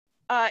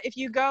if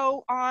you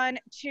go on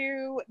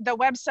to the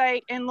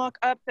website and look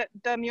up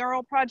the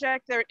mural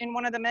project, there in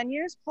one of the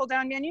menus, pull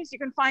down menus, you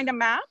can find a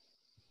map.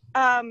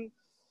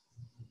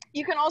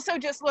 You can also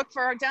just look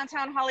for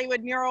Downtown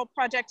Hollywood Mural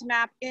Project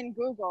map in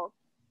Google.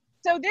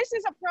 So this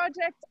is a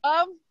project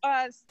of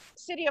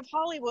City of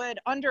Hollywood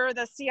under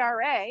the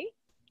CRA.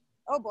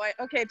 Oh boy,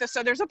 okay,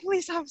 so there's a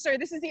police officer.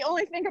 This is the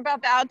only thing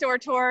about the outdoor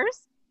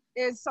tours,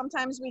 is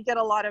sometimes we get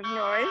a lot of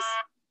noise.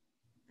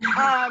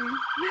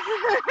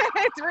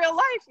 It's real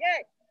life,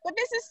 yay. But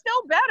this is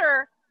still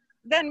better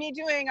than me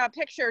doing a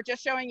picture,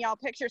 just showing y'all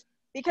pictures,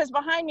 because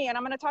behind me, and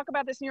I'm gonna talk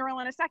about this mural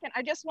in a second,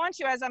 I just want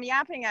you, as I'm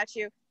yapping at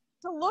you,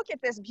 to look at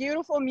this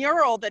beautiful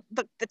mural, the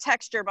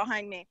texture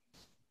behind me.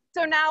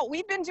 So now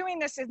we've been doing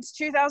this since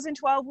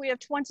 2012. We have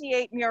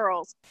 28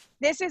 murals.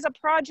 This is a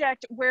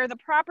project where the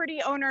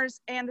property owners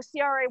and the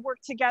CRA work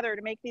together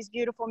to make these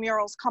beautiful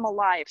murals come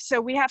alive. So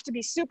we have to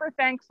be super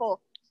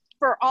thankful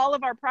for all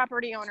of our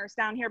property owners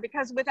down here,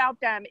 because without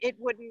them, it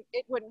wouldn't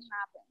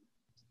happen.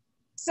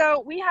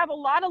 So we have a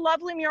lot of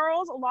lovely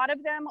murals. A lot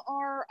of them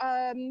are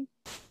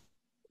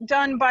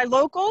done by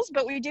locals,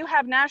 but we do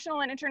have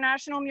national and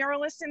international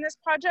muralists in this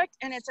project,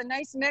 and it's a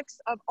nice mix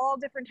of all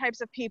different types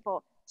of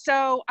people.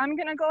 So I'm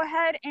gonna go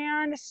ahead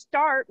and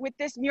start with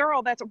this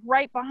mural that's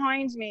right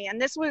behind me.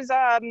 And this was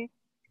done,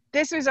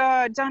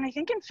 I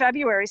think, in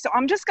February. So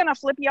I'm just gonna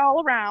flip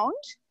y'all around.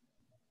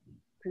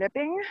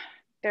 Flipping,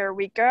 there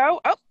we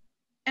go. Oh,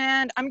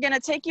 and I'm gonna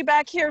take you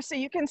back here so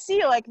you can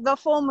see like the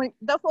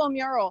full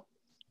mural.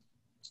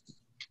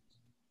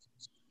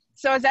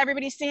 So is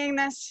everybody seeing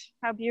this?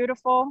 How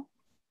beautiful.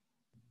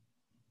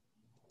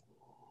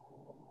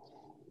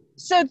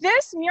 So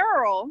this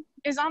mural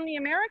is on the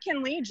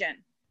American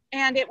Legion,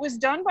 and it was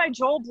done by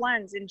Joel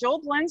Blends, and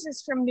Joel Blends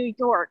is from New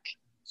York,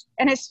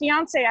 and his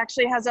fiance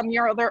actually has a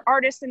mural. They're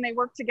artists and they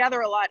work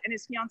together a lot, and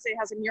his fiance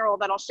has a mural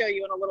that I'll show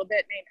you in a little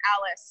bit named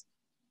Alice.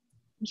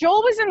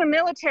 Joel was in the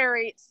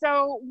military,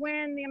 so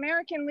when the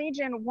American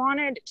Legion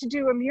wanted to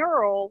do a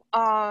mural,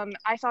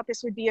 I thought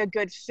this would be a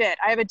good fit.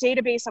 I have a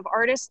database of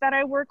artists that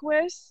I work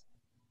with,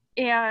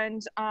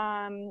 and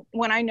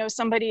when I know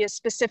somebody is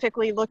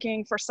specifically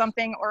looking for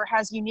something or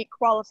has unique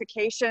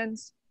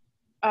qualifications,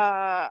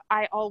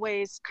 I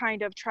always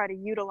kind of try to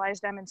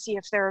utilize them and see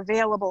if they're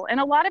available. And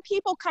a lot of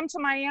people come to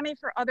Miami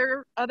for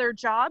other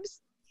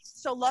jobs,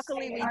 so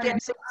luckily we get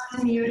to...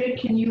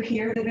 Unmuted, can you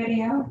hear the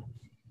video?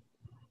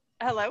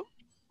 Hello?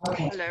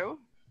 Okay. Hello?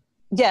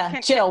 Yeah,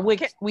 Jill,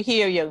 we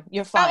hear you.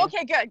 You're fine. Oh,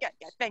 okay, good.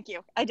 Thank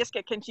you. I just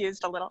get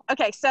confused a little.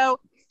 Okay, so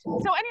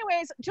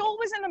anyways, Joel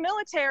was in the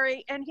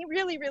military, and he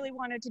really, really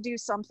wanted to do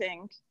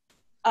something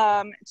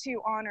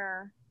to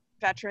honor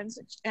veterans,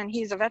 and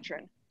he's a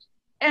veteran.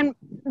 And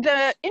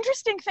the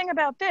interesting thing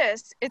about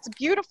this, it's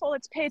beautiful,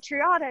 it's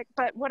patriotic,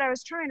 but what I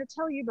was trying to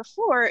tell you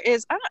before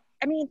is,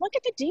 I mean, look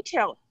at the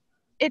detail.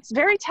 It's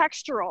very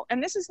textural,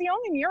 and this is the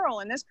only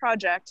mural in this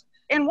project,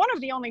 and one of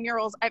the only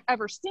murals I've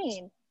ever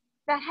seen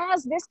that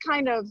has this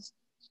kind of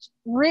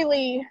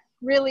really,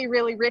 really,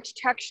 really rich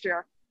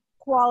texture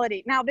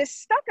quality. Now this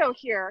stucco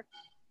here,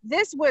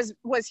 this was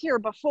here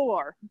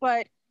before,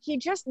 but he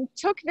just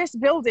took this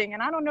building,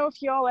 and I don't know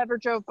if y'all ever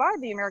drove by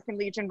the American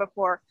Legion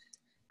before,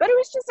 but it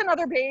was just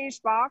another beige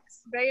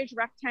box, beige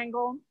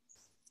rectangle.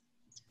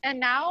 And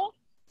now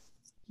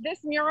this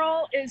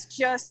mural is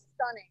just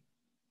stunning.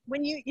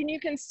 When you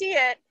can see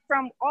it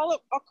from all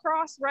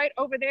across right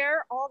over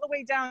there, all the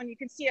way down, you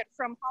can see it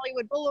from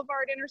Hollywood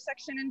Boulevard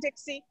intersection in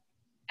Dixie,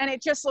 and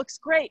it just looks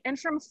great. And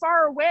from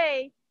far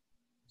away,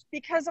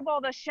 because of all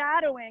the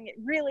shadowing, it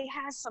really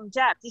has some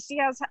depth. You see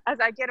as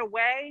I get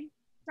away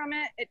from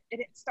it,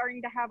 it's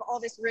starting to have all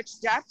this rich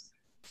depth.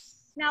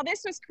 Now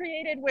this was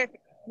created with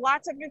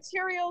lots of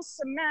materials,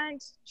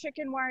 cement,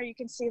 chicken wire, you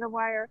can see the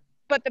wire,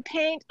 but the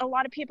paint, a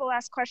lot of people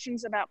ask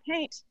questions about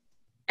paint.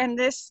 And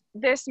this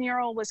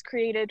mural was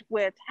created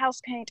with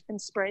house paint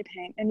and spray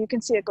paint. And you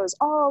can see it goes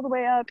all the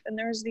way up, and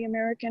there's the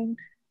American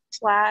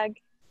flag.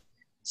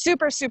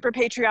 Super, super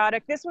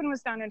patriotic. This one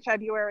was done in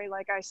February,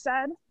 like I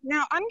said.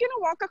 Now I'm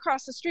gonna walk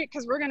across the street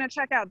because we're gonna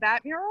check out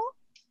that mural.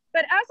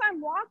 But as I'm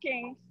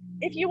walking,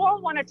 if you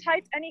all wanna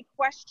type any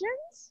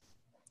questions,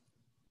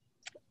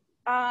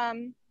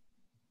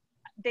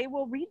 they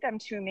will read them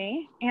to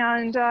me,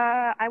 and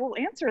I will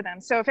answer them.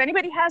 So if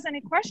anybody has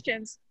any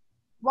questions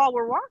while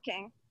we're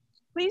walking,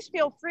 please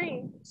feel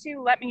free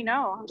to let me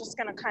know. I'm just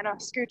gonna kind of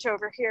scooch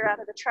over here out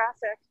of the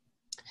traffic.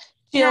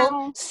 Jill,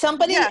 now,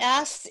 somebody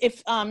asked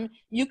if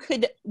you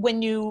could,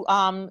 when you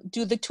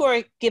do the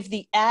tour, give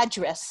the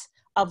address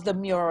of the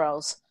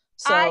murals.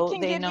 So I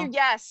can give you,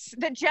 yes,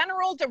 the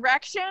general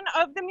direction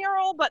of the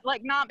mural, but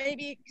like not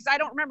maybe, because I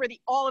don't remember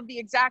all of the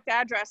exact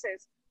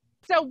addresses.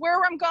 So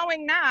where I'm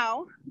going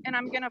now, and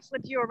I'm gonna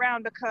flip you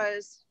around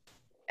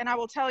and I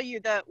will tell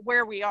you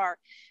where we are.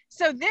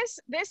 So this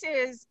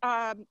is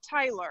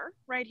Tyler,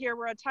 right here.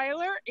 We're at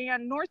Tyler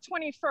and North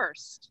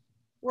 21st,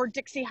 or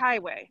Dixie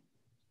Highway.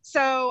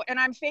 So, and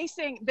I'm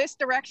facing, this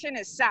direction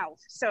is south.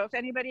 So if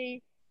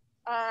anybody,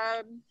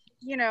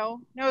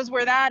 knows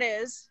where that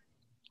is,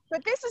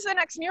 But this is the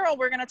next mural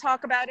we're going to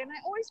talk about, and I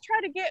always try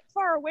to get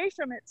far away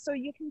from it so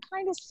you can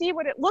kind of see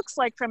what it looks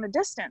like from a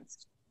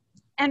distance.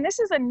 And this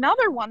is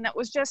another one that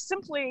was just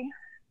simply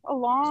a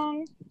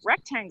long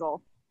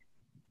rectangle,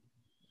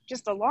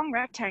 just a long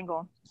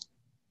rectangle.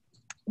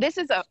 This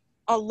is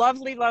a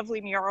lovely,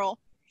 lovely mural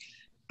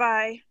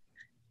by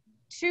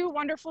two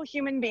wonderful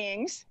human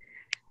beings.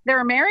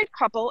 They're a married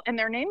couple, and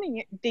they're naming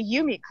it the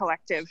Yumi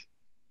Collective,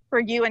 for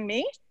you and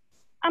me,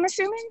 I'm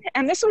assuming.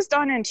 And this was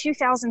done in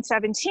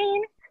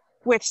 2017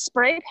 with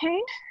spray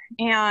paint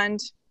and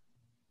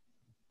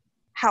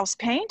house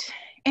paint.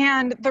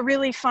 And the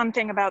really fun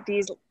thing about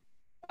these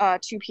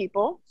two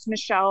people,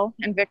 Michelle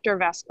and Victor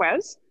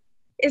Vasquez,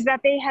 is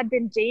that they had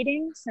been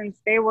dating since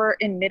they were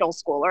in middle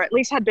school, or at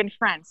least had been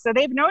friends. So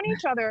they've known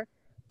each other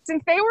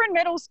since they were in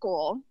middle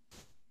school,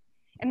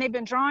 and they've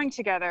been drawing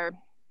together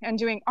and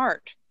doing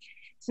art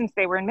since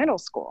they were in middle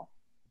school.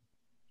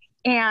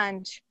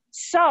 And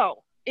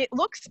so it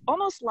looks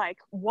almost like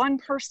one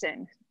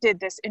person did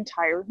this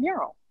entire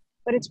mural,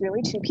 but it's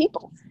really two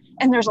people.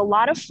 And there's a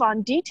lot of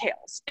fun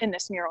details in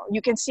this mural.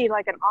 You can see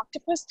like an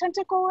octopus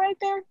tentacle right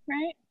there,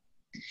 right?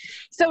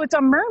 So it's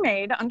a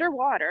mermaid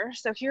underwater.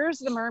 So here's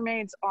the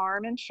mermaid's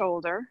arm and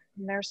shoulder,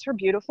 and there's her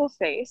beautiful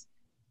face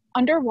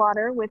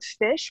underwater with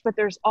fish, but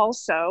there's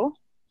also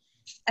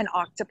an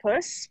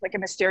octopus, like a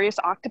mysterious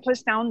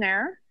octopus down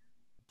there.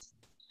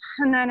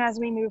 And then as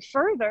we move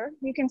further,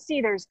 you can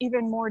see there's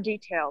even more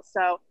detail.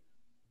 So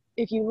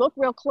if you look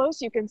real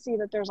close, you can see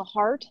that there's a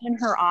heart in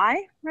her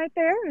eye right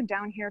there, and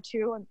down here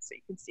too. And so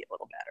you can see a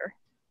little better,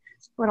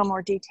 a little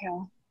more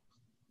detail.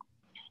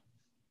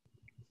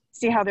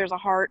 See how there's a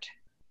heart,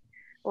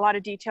 a lot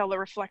of detail, the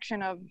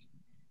reflection of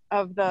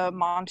the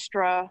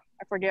monstra.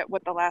 I forget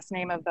what the last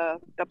name of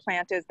the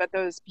plant is, but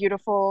those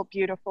beautiful,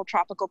 beautiful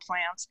tropical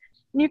plants.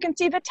 And you can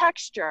see the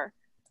texture.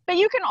 But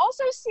you can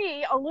also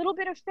see a little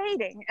bit of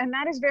fading, and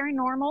that is very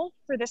normal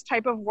for this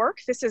type of work.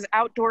 This is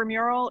outdoor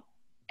mural,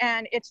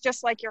 and it's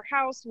just like your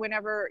house.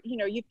 Whenever,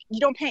 you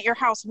don't paint your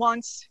house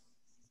once.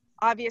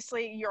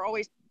 Obviously, you're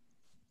always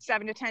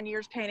 7 to 10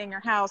 years painting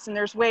your house, and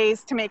there's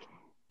ways to make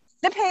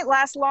the paint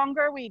last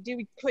longer. We do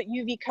put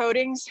UV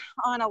coatings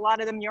on a lot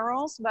of the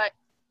murals, but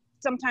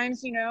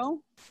sometimes,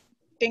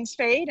 things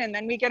fade, and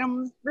then we get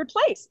them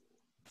replaced.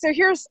 So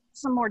here's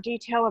some more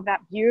detail of that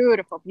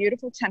beautiful,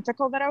 beautiful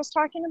tentacle that I was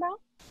talking about.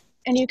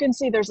 And you can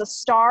see there's a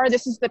star.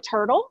 This is the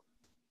turtle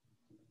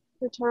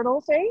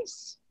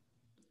face.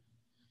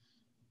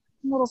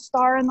 Little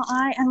star in the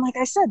eye. And like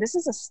I said, this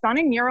is a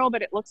stunning mural,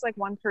 but it looks like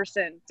one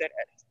person did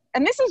it.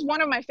 And this is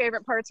one of my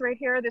favorite parts right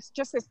here. This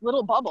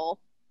little bubble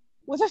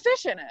with a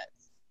fish in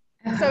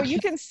it. So you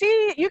can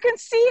see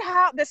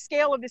how the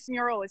scale of this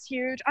mural is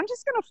huge. I'm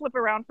just gonna flip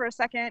around for a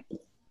second,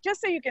 just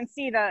so you can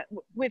see that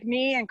with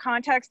me in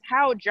context,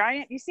 how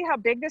giant, you see how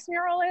big this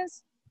mural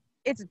is?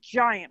 It's a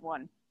giant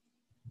one.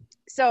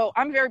 So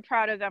I'm very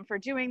proud of them for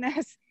doing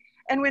this.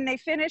 And when they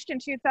finished in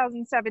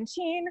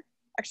 2017,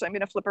 actually I'm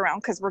gonna flip around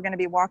because we're gonna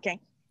be walking.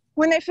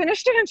 When they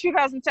finished it in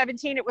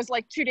 2017, it was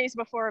like 2 days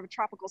before a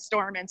tropical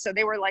storm. And so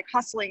they were like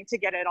hustling to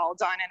get it all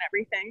done and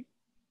everything.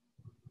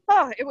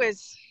 Oh,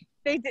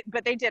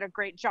 they did a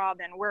great job,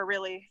 and we're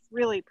really,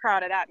 really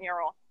proud of that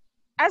mural,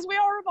 as we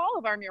are of all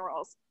of our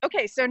murals.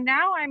 Okay, so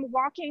now I'm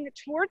walking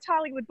towards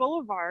Hollywood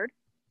Boulevard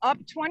up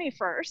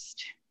 21st,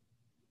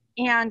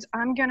 and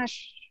I'm gonna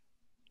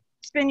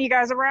spin you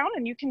guys around,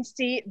 and you can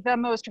see the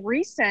most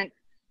recent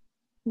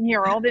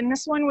mural. Then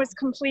this one was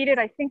completed,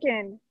 I think,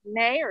 in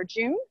May or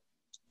June.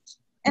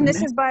 And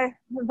this is by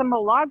the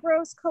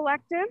Milagros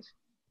Collective,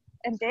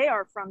 and they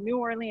are from New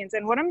Orleans.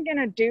 And what I'm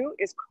gonna do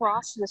is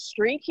cross the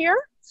street here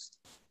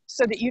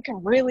so that you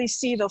can really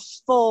see the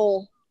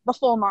full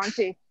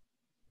Monty,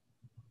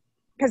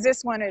 because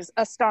this one is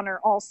a stunner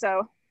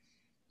also.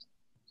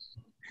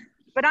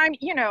 But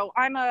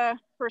I'm a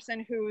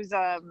person who's,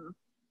 I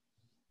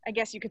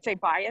guess you could say,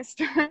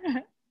 biased.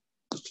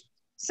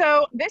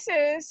 So this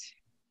is,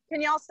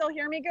 can y'all still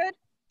hear me good?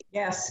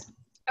 Yes.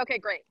 Okay,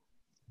 great.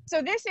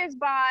 So this is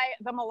by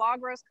the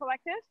Milagros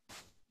Collective.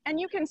 And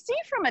you can see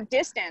from a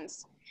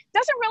distance,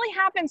 doesn't really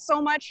happen so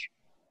much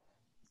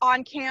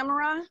on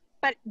camera,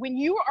 but when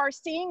you are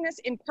seeing this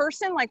in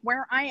person, like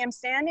where I am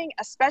standing,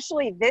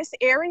 especially this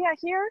area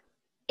here,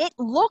 it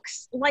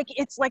looks like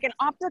it's like an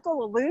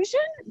optical illusion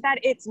that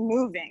it's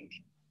moving.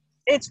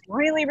 It's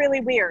really,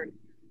 really weird.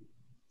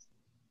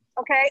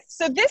 Okay,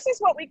 so this is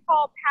what we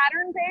call a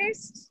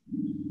pattern-based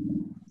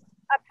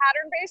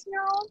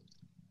mural,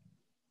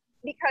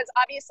 because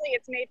obviously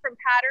it's made from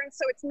patterns,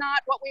 so it's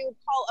not what we would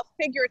call a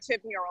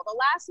figurative mural. The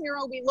last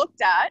mural we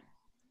looked at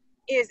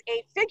is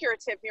a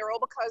figurative mural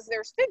because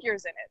there's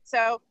figures in it.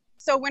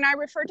 So when I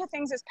refer to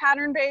things as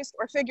pattern-based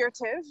or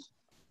figurative,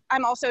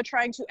 I'm also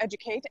trying to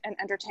educate and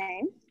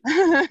entertain.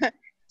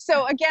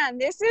 So again,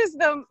 this is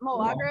the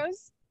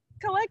Milagros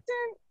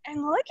Collective,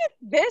 and look at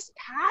this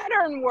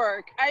pattern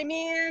work. I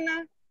mean,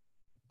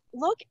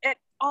 look at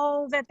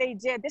all that they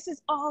did. This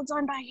is all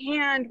done by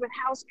hand with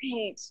house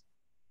paint,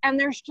 and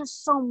there's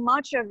just so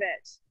much of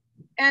it.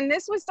 And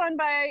this was done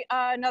by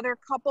another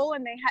couple,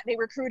 and they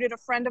recruited a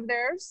friend of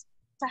theirs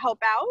to help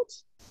out.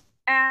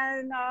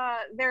 And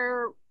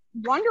they're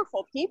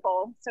wonderful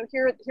people. So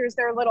here's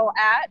their little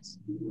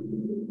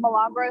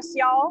Milagros,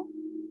 y'all.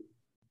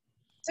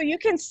 So you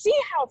can see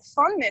how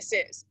fun this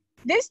is.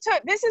 This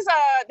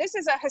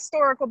is a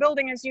historical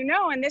building, as you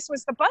know, and this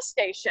was the bus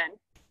station.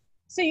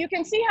 So you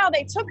can see how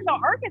they took the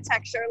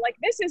architecture. Like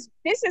this is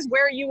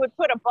where you would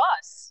put a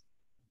bus.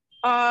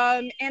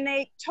 And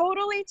they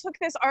totally took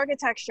this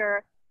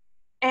architecture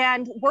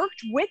and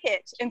worked with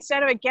it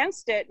instead of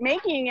against it,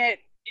 making it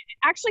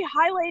actually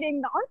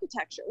highlighting the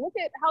architecture. Look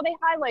at how they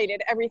highlighted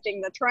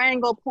everything. The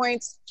triangle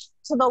points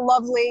to the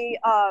lovely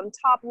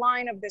top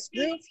line of this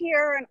roof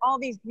here and all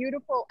these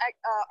beautiful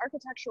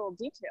architectural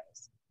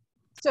details.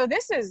 So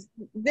this is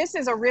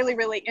a really,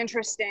 really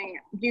interesting,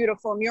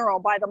 beautiful mural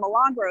by the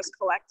Milagros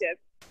Collective.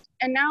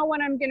 And now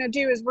what I'm gonna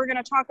do is we're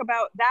gonna talk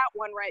about that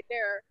one right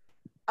there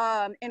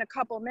in a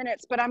couple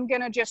minutes, but I'm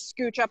gonna just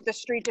scooch up the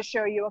street to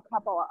show you a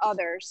couple of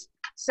others.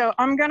 So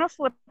I'm gonna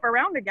flip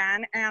around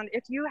again, and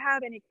if you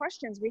have any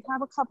questions, we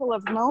have a couple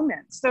of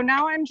moments. So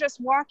now I'm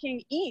just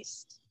walking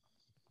east.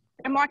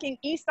 I'm walking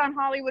east on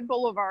Hollywood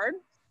Boulevard.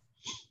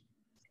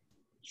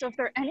 So if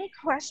there are any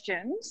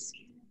questions,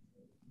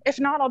 if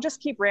not, I'll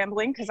just keep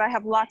rambling because I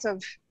have lots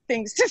of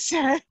things to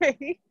say.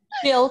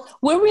 Jill,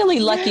 we're really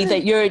lucky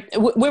that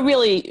we're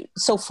really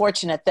so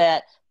fortunate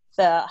that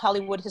the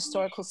Hollywood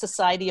Historical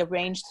Society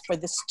arranged for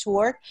this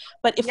tour.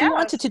 But if we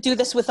wanted to do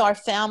this with our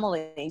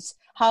families,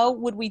 how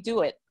would we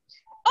do it?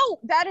 Oh,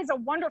 that is a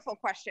wonderful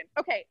question.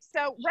 Okay,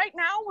 so right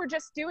now we're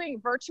just doing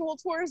virtual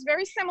tours,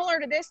 very similar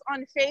to this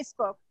on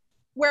Facebook,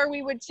 where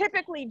we would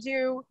typically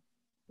do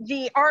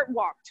the art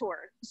walk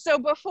tour. So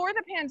before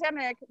the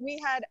pandemic,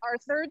 we had our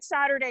third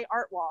Saturday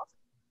art walk.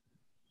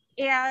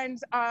 And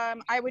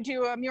I would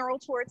do a mural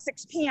tour at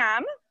 6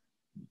 p.m.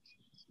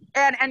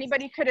 and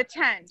anybody could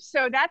attend.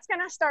 So that's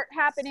gonna start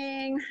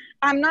happening.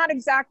 I'm not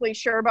exactly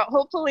sure, but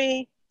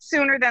hopefully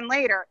sooner than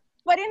later.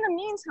 But in the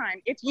meantime,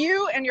 if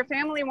you and your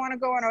family wanna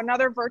go on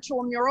another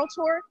virtual mural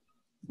tour,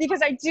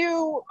 because I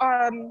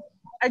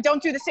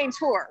don't do the same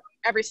tour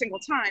every single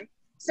time.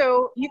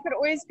 So you could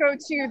always go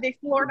to the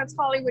Florida's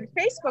Hollywood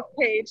Facebook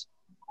page.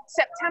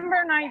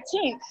 September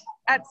 19th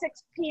at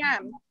 6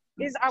 p.m.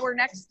 is our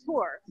next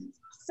tour.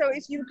 So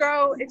if you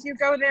go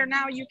there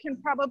now, you can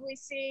probably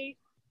see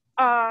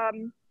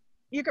one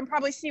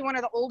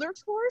of the older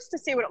tours to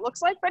see what it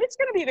looks like, but it's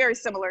going to be very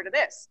similar to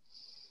this,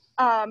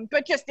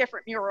 but just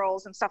different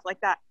murals and stuff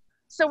like that.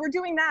 So we're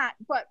doing that,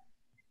 but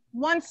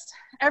once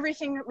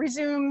everything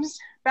resumes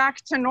back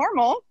to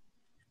normal,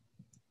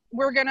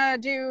 we're going to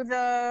do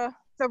the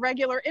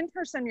regular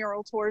in-person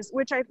mural tours,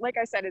 which like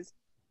I said, is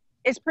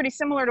pretty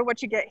similar to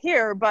what you get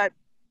here, but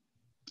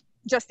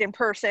just in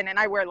person. And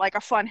I wear like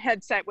a fun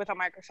headset with a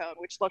microphone,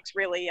 which looks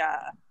really,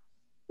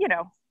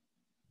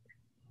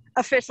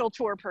 official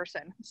tour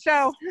person.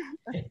 So,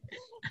 I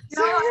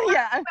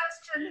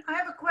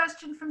have a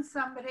question from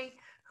somebody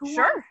who wants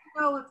to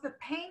know if the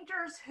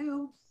painters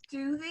who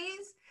do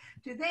these,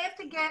 do they have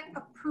to get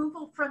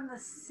approval from the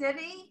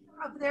city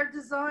of their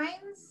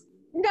designs?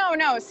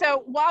 No.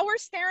 So while we're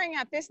staring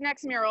at this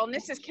next mural, and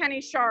this is Kenny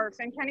Scharf,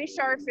 and Kenny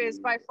Scharf is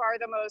by far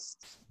the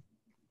most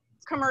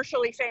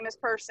commercially famous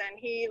person.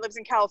 He lives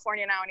in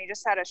California now, and he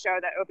just had a show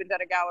that opened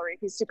at a gallery.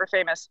 He's super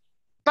famous.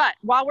 But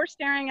while we're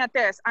staring at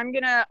this, I'm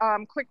gonna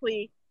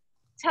quickly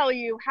tell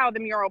you how the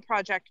mural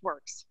project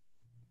works.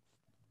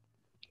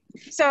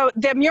 So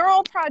the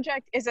mural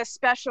project is a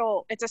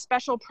special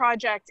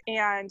project,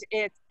 and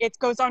it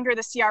goes under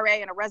the CRA,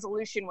 and a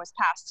resolution was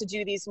passed to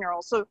do these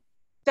murals. So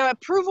the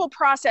approval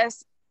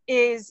process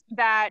is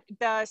that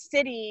the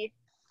city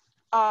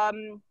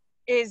the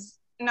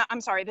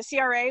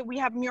CRA, we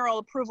have mural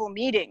approval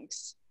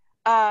meetings,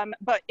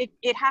 but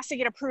it has to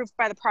get approved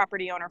by the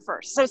property owner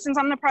first. So since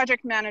I'm the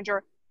project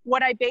manager,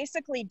 what I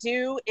basically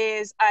do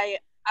is I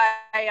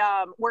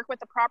work with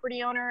the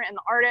property owner and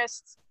the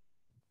artists,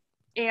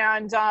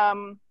 and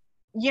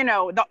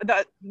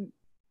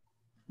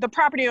the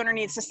property owner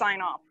needs to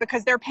sign off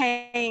because they're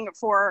paying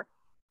for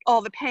all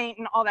the paint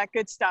and all that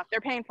good stuff. They're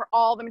paying for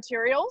all the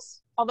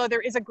materials, although there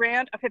is a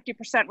grant, a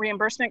 50%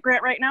 reimbursement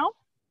grant right now.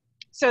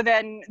 So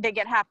then they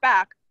get half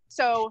back.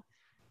 So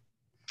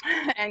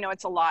I know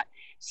it's a lot.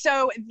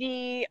 So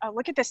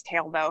look at this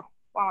tail though,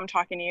 while I'm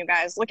talking to you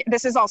guys.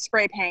 This is all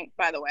spray paint,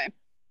 by the way.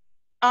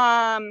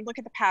 Look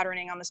at the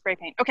patterning on the spray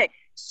paint. Okay,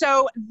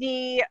 so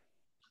the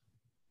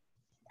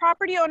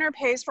property owner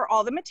pays for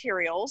all the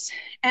materials,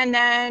 and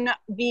then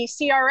the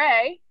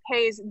CRA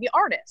pays the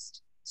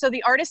artist. So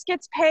the artist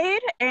gets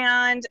paid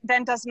and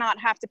then does not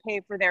have to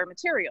pay for their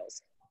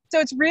materials. So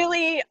it's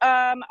really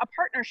a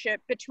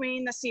partnership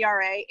between the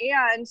CRA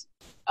and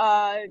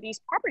these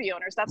property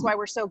owners. That's why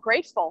we're so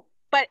grateful.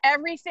 But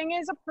everything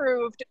is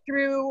approved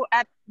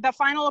at the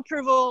final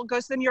approval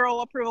goes to the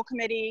mural approval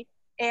committee,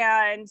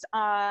 and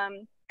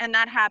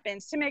that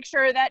happens to make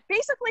sure that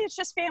basically it's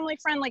just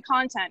family-friendly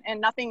content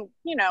and nothing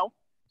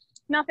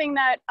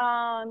that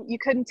you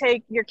couldn't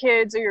take your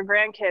kids or your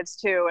grandkids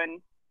to. And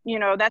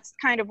that's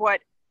kind of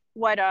what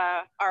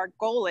our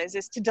goal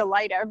is to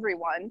delight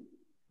everyone.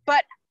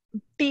 But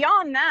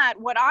beyond that,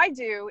 what I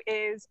do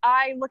is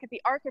I look at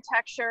the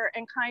architecture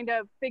and kind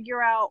of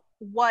figure out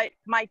what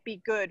might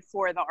be good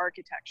for the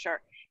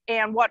architecture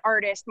and what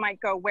artist might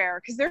go where.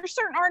 Because there's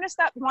certain artists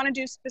that want to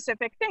do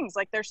specific things.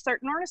 Like there's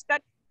certain artists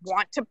that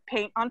want to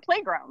paint on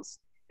playgrounds.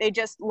 They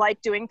just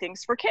like doing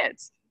things for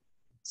kids.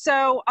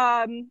 So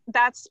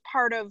that's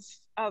part of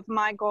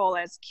my goal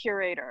as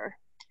curator.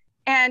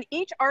 And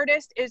each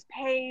artist is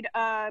paid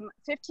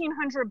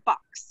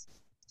 $1,500.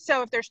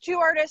 So if there's 2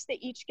 artists, they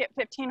each get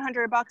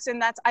 $1,500,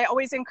 and I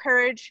always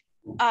encourage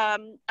a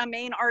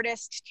main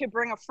artist to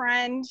bring a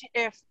friend,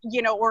 if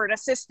you know, or an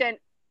assistant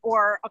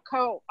or a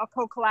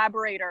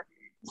co-collaborator,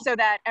 so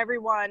that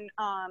everyone,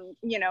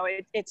 you know,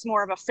 it's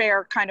more of a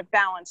fair kind of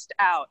balanced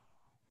out.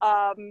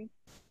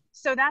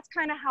 So that's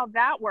kind of how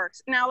that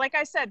works. Now, like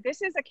I said,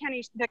 this is the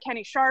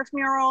Kenny Scharf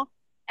mural,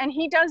 and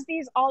he does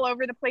these all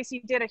over the place.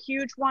 He did a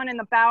huge one on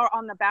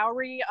the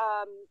Bowery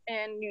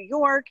in New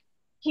York.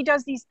 He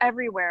does these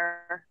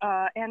everywhere,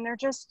 and they're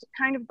just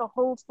kind of the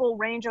whole full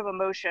range of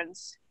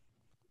emotions.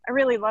 I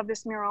really love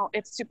this mural.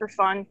 It's super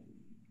fun.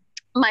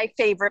 My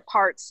favorite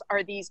parts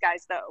are these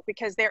guys, though,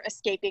 because they're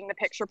escaping the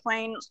picture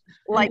plane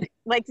like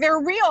they're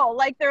real,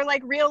 like they're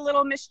like real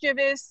little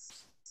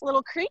mischievous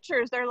little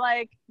creatures. They're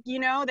like, you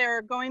know,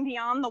 they're going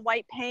beyond the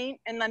white paint.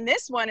 And then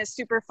this one is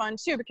super fun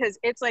too, because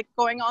it's like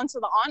going onto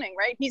the awning,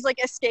 right? He's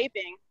like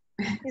escaping.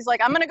 He's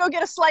like, I'm going to go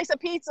get a slice of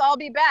pizza. I'll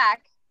be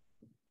back.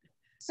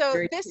 So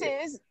Very this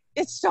cute.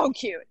 it's so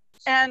cute.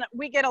 And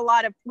we get a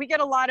lot of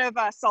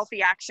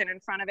selfie action in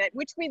front of it,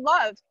 which we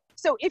love.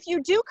 So if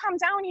you do come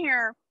down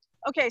here,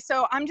 okay,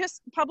 so I'm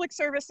just public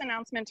service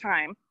announcement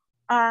time.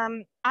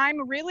 I'm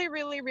really,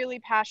 really, really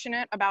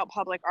passionate about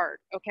public art,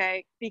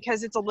 okay?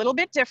 Because it's a little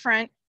bit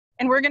different,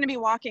 and we're gonna be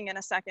walking in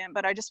a second,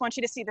 but I just want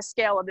you to see the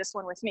scale of this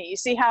one with me. You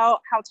see how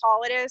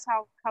tall it is,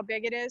 how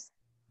big it is?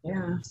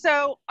 Yeah.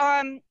 So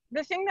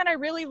the thing that I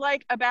really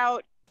like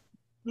about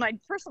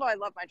first of all, I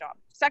love my job.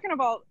 Second of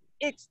all,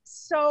 it's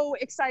so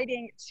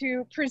exciting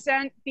to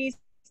present these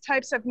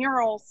types of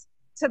murals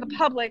to the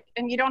public,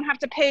 and you don't have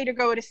to pay to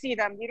go to see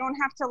them. You don't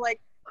have to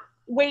like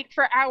wait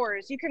for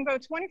hours. You can go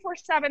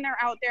 24/7. They're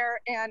out there,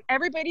 and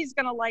everybody's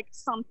gonna like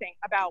something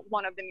about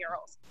one of the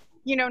murals.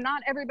 You know,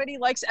 not everybody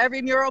likes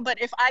every mural,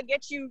 but if I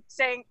get you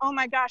saying, oh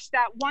my gosh,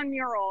 that one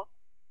mural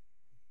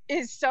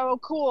is so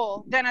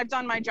cool, then I've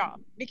done my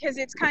job, because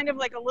it's kind of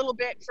like a little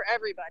bit for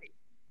everybody.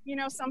 You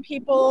know, some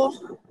people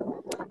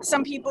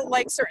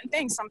like certain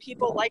things. Some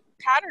people like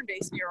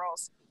pattern-based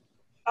murals.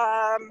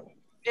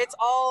 It's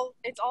all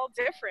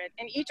different,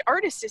 and each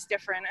artist is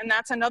different. And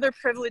that's another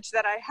privilege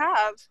that I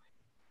have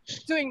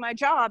doing my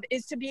job,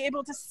 is to be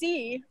able to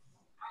see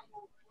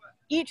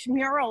each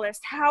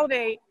muralist, how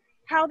they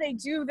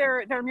do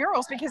their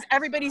murals, because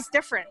everybody's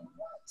different.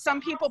 Some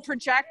people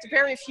project,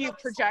 very few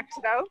project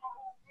though.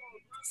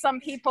 Some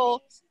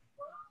people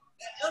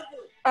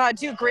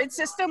do grid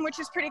system, which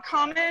is pretty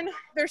common.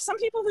 There's some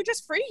people who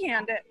just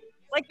freehand it.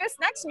 Like this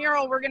next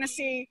mural we're gonna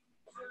see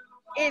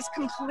is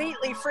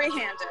completely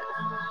freehanded.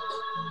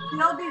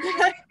 You'll be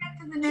to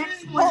the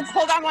next one.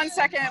 Hold on 1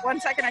 second. 1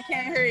 second, I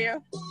can't hear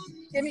you.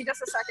 Give me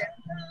just a second.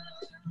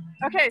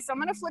 Okay, so I'm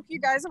gonna flip you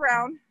guys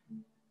around.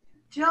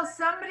 Jill,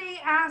 somebody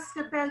asked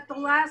about the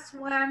last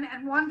one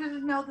and wanted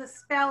to know the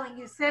spelling.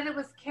 You said it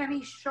was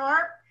Kenny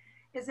Scharf.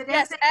 Is it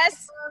Yes,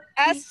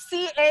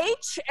 S-C-H-A-R-F.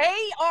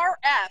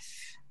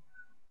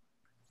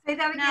 Say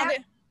that Now,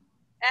 again.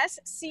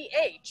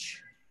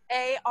 S-C-H-A-R-F.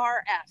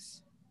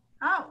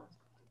 Oh,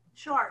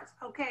 Scharf.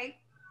 Okay.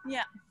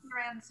 Yeah. Your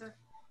answer.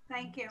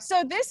 Thank you.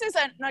 So this is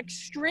an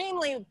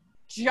extremely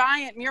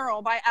giant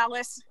mural by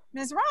Alice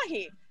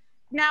Mizrahi.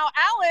 Now,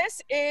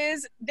 Alice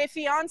is the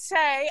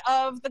fiance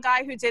of the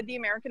guy who did the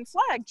American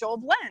flag, Joel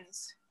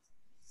Blends.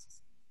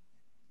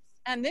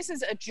 And this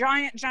is a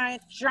giant,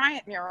 giant,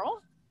 giant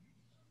mural.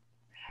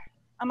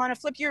 I'm gonna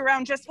flip you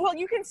around well,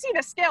 you can see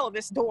the scale of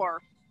this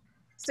door.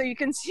 So you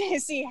can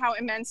see how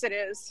immense it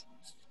is.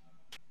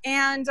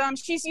 And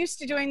she's used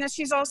to doing this.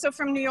 She's also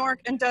from New York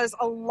and does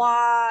a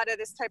lot of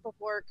this type of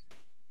work.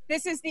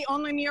 This is the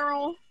only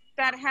mural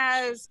that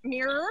has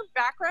mirror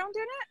background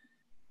in it.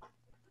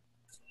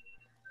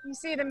 You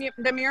see the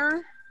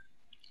mirror?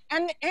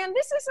 And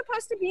this is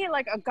supposed to be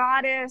like a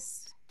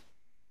goddess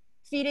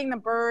feeding the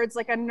birds,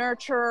 like a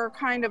nurturer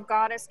kind of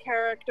goddess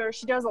character.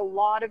 She does a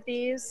lot of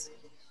these.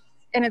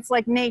 And it's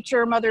like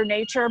nature, Mother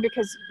Nature,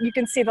 because you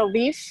can see the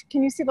leaf.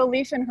 Can you see the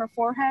leaf in her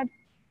forehead?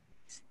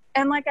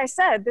 And like I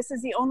said, this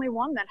is the only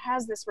one that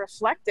has this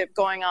reflective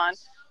going on.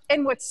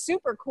 And what's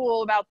super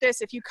cool about this,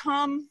 if you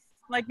come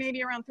like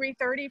maybe around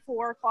 3:30,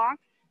 4 o'clock,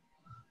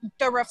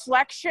 the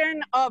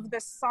reflection of the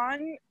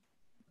sun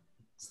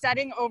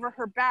setting over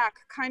her back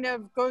kind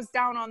of goes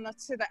down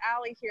to the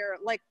alley here,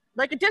 like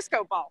a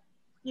disco ball.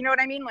 You know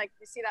what I mean? Like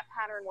you see that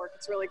pattern work,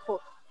 it's really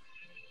cool.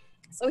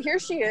 So here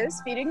she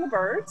is feeding the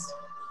birds.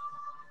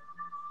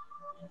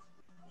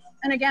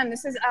 And again,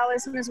 this is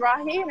Alice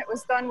Mizrahi, and it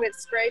was done with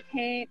spray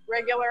paint,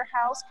 regular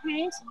house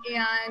paint,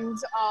 and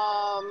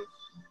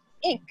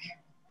ink,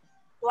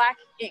 black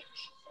ink.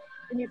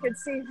 And you can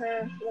see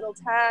her little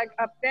tag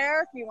up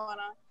there if you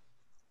wanna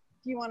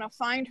if you want to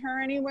find her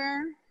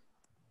anywhere.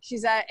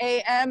 She's at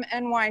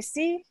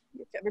AMNYC,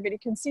 if everybody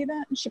can see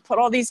that. And she put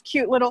all these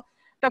cute little,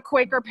 the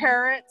Quaker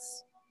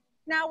parrots.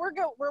 Now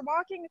we're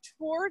walking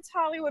towards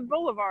Hollywood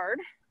Boulevard,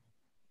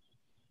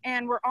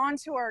 and we're on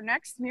to our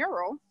next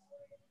mural.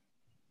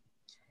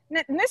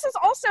 And this is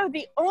also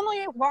the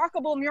only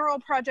walkable mural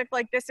project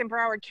like this in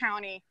Broward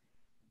County.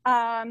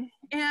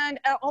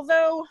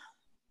 Although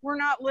we're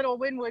not Little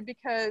Wynwood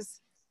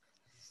because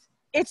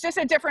it's just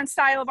a different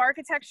style of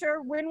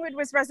architecture. Wynwood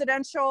was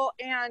residential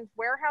and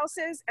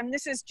warehouses, and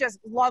this is just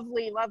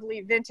lovely,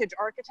 lovely vintage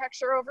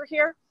architecture over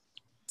here.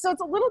 So it's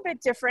a little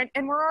bit different,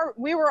 and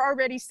we were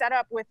already set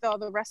up with all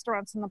the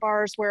restaurants and the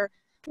bars where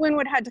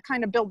Wynwood had to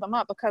kind of build them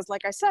up because,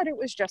 like I said, it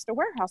was just a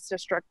warehouse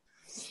district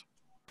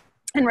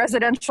and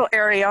residential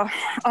area.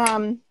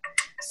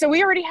 So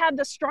we already had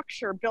the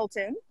structure built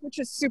in, which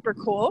is super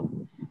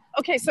cool.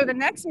 Okay, so the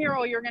next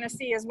mural you're gonna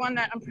see is one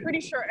that I'm pretty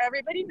sure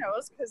everybody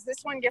knows because this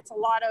one gets a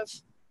lot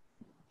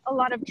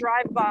of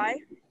drive-by.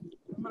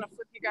 I'm gonna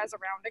flip you guys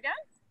around again.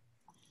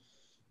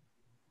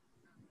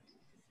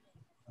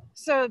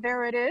 So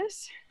there it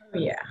is. Oh,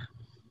 yeah.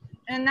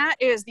 And that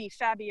is the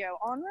Fabio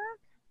Onrak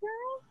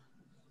mural.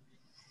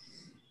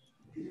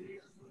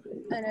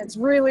 And it's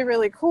really,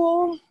 really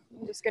cool.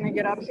 I'm just gonna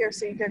get up here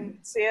so you can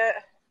see it.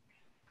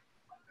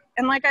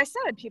 And like I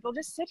said, people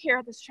just sit here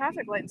at this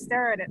traffic light and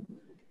stare at it.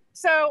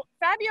 So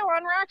Fabio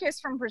Onrak is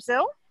from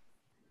Brazil,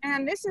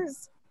 and this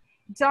is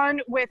done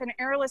with an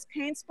airless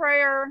paint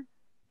sprayer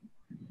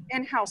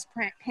and house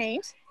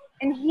paint.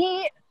 And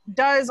he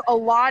does a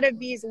lot of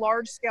these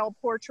large scale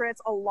portraits,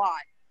 a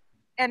lot.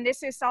 And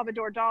this is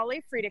Salvador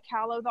Dali, Frida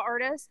Kahlo, the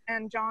artist,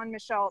 and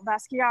Jean-Michel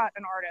Basquiat,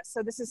 an artist.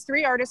 So this is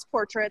 3 artist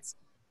portraits.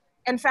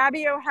 And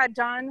Fabio had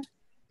done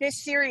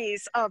this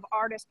series of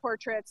artist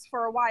portraits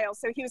for a while.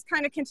 So he was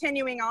kind of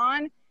continuing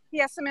on. He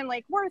has some in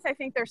Lake Worth. I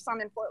think there's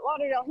some in Fort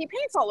Lauderdale. He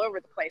paints all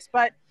over the place,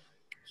 but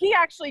he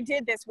actually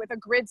did this with a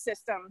grid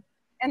system.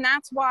 And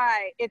that's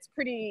why it's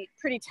pretty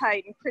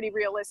tight and pretty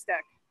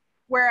realistic.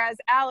 Whereas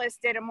Alice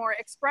did a more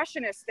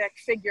expressionistic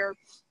figure,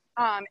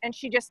 and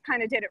she just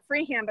kind of did it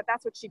freehand, but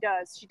that's what she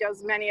does. She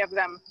does many of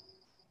them,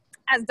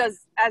 as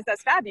does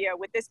Fabio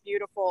with this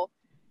beautiful,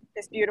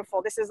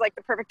 this is like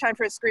the perfect time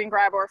for a screen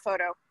grab or a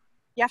photo.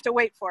 You have to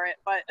wait for it,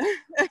 but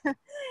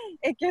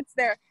it gets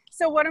there.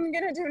 So what I'm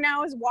gonna do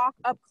now is walk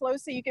up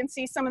close so you can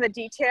see some of the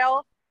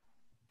detail.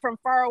 From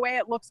far away,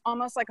 it looks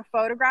almost like a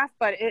photograph,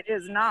 but it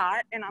is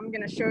not. And I'm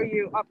gonna show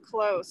you up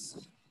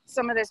close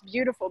some of this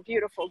beautiful,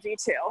 beautiful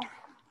detail.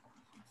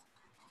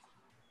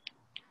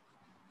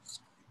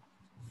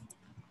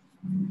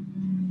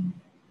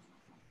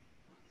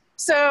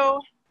 So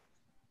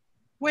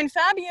when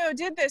Fabio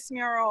did this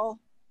mural,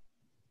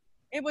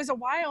 it was a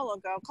while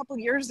ago, a couple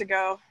years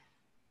ago,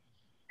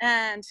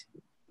 and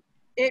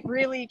it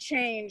really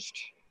changed.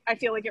 I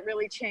feel like it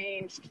really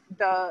changed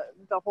the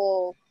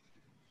whole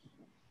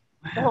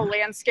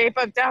landscape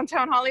of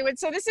downtown Hollywood.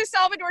 So this is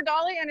Salvador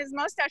Dali and his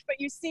mustache, but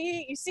you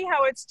see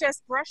how it's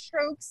just brush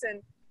strokes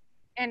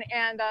and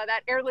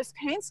that airless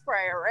paint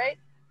sprayer, right?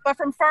 But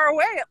from far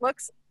away,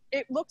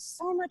 it looks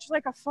so much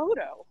like a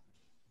photo.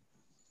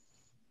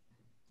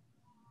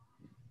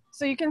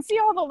 So you can see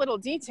all the little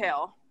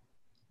detail.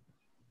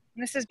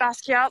 And this is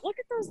Basquiat. Look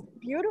at those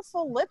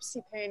beautiful lips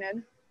he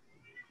painted.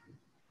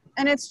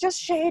 And it's just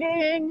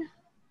shading.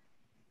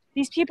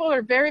 These people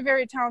are very,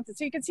 very talented.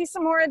 So you can see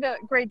some more of the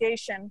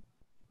gradation.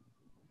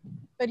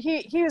 But he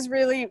is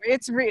really,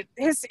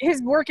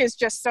 his work is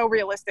just so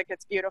realistic.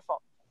 It's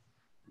beautiful.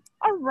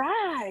 All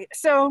right,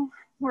 so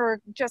we're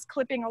just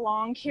clipping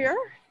along here.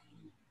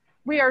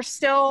 We are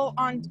still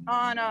on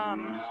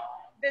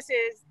this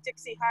is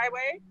Dixie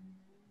Highway,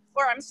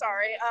 or I'm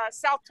sorry,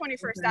 South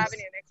 21st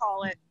Avenue, they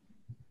call it.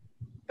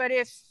 But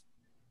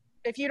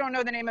if you don't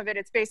know the name of it,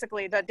 it's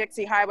basically the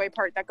Dixie Highway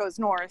part that goes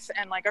north,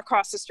 and like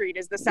across the street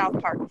is the south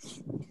part.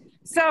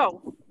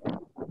 So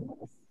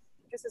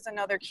this is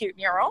another cute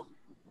mural.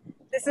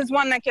 This is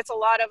one that gets a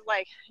lot of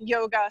like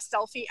yoga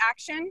selfie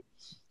action.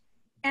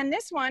 And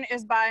this one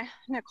is by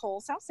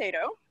Nicole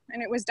Salcedo,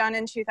 and it was done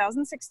in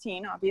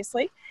 2016,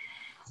 obviously.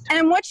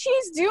 And what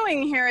she's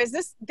doing here is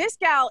this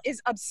gal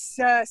is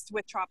obsessed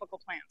with tropical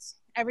plants.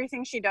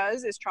 Everything she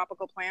does is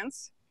tropical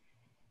plants.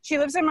 She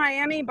lives in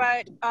Miami,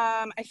 but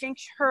I think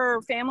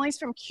her family's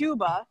from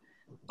Cuba,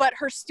 but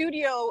her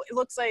studio, it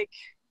looks like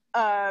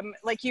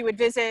you would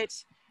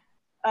visit,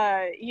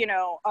 you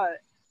know,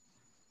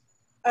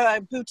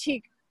 a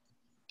boutique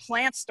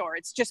plant store.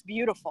 It's just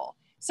beautiful.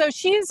 So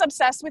she's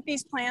obsessed with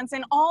these plants,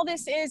 and all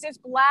this is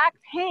black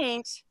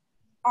paint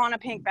on a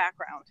pink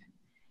background.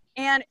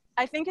 And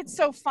I think it's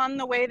so fun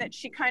the way that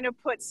she kind of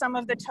put some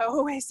of the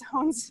tow-away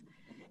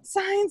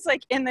signs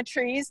like in the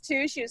trees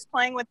too. She was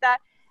playing with that.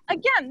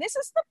 Again, this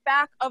is the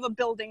back of a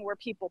building where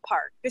people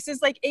park. This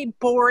is like a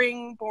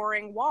boring,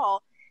 boring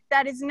wall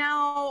that is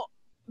now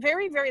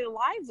very, very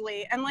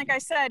lively. And like I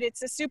said,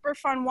 it's a super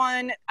fun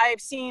one.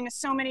 I've seen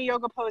so many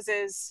yoga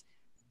poses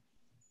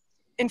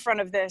in front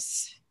of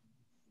this,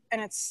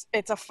 and it's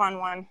a fun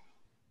one.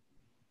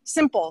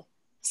 Simple,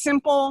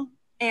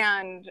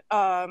 and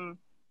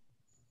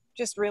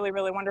just really,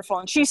 really wonderful.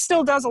 And she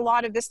still does a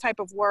lot of this type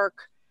of work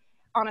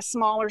on a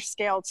smaller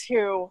scale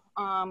too,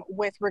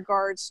 with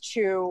regards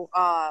to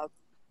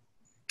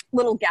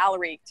little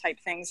gallery type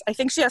things. I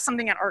think she has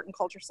something at Art and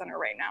Culture Center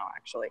right now,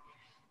 actually,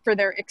 for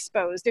their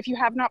Exposed. If you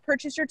have not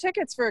purchased your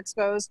tickets for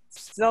Exposed,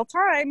 still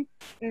time.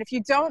 And if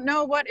you don't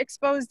know what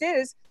Exposed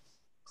is,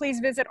 please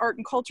visit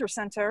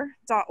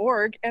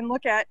artandculturecenter.org and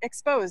look at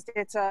Exposed.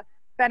 It's a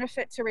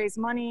benefit to raise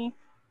money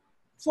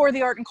for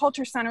the Art and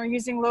Culture Center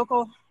using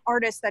local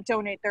artists that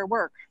donate their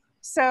work.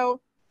 So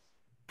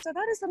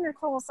that is the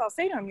Nicola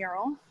Salcedo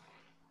mural.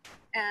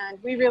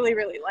 And we really,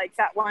 really like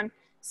that one.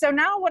 So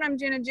now what I'm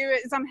gonna do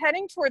is I'm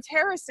heading towards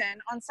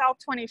Harrison on South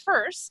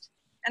 21st,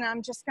 and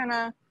I'm just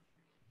gonna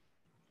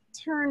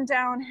turn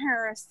down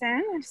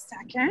Harrison in a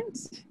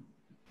second.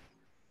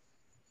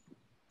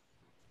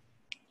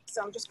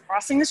 So I'm just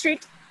crossing the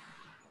street.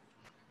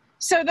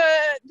 So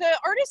the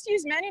artists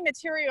use many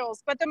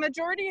materials, but the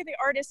majority of the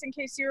artists, in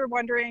case you were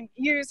wondering,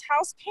 use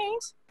house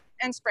paint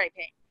and spray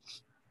paint.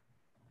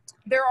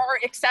 There are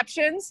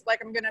exceptions, like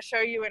I'm gonna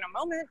show you in a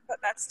moment, but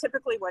that's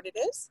typically what it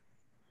is.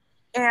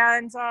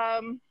 And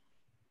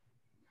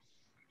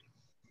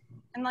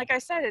like I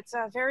said, it's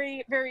a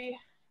very, very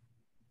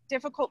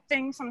difficult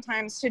thing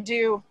sometimes to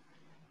do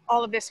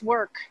all of this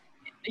work,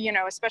 you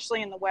know,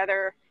 especially in the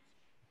weather.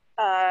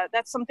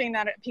 That's something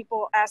that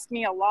people ask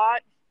me a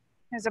lot,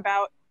 is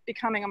about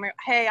becoming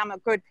hey, I'm a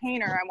good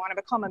painter, I want to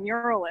become a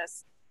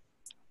muralist.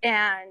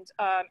 And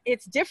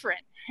it's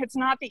different. It's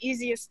not the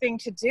easiest thing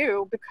to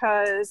do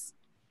because,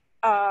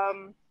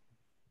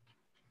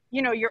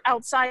 you know, you're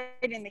outside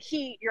in the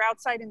heat, you're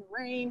outside in the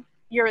rain,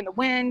 you're in the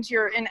wind,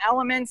 you're in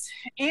elements,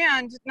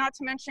 and not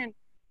to mention,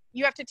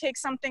 you have to take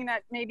something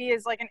that maybe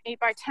is like an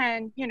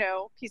 8x10, you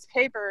know, piece of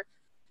paper,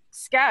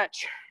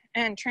 sketch,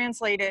 and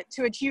translate it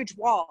to a huge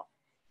wall.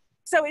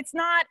 So it's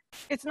not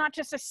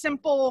just a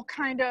simple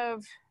kind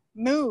of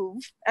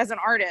move as an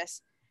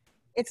artist.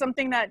 It's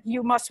something that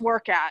you must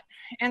work at,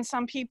 and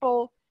some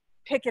people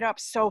pick it up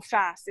so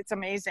fast. It's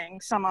amazing.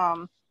 Some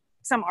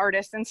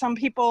artists, and some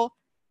people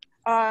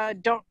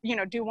don't, you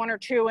know, do one or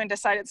two and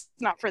decide it's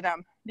not for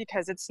them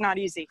because it's not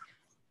easy.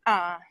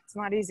 It's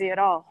not easy at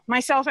all.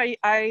 Myself,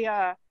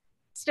 I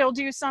still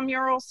do some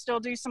murals, still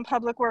do some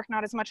public work,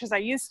 not as much as I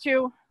used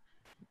to,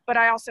 but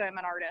I also am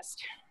an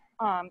artist.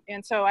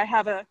 And so I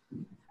have a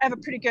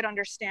pretty good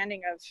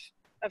understanding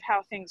of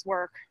how things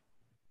work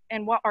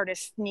and what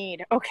artists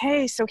need.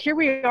 Okay, so here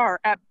we are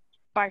at,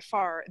 by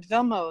far,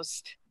 the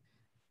most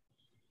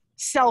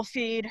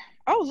selfied,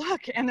 oh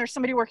look, and there's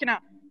somebody working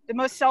out, the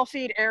most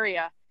selfied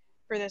area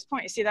for this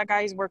point. You see that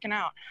guy, he's working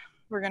out.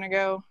 We're gonna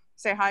go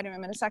say hi to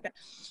him in a second.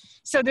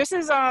 So this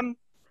is,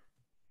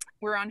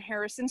 we're on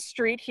Harrison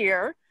Street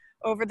here.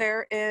 Over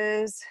there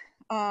is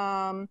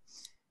the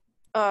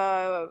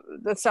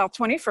South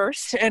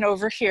 21st, and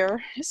over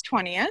here is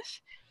 20th.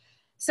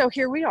 So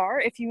here we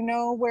are. If you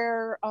know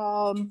where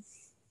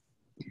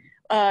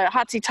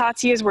Hotsy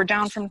Totsy is, we're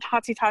down from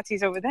Hotsy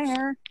Totsy's over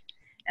there,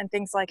 and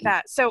things like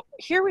that. So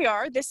here we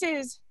are. This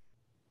is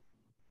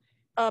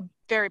a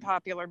very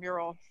popular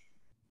mural.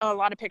 A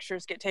lot of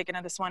pictures get taken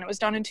of this one. It was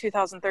done in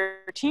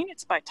 2013.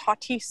 It's by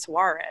Tati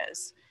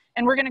Suarez.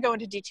 And we're gonna go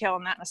into detail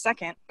on that in a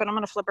second, but I'm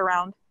gonna flip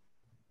around.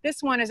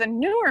 This one is a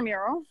newer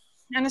mural,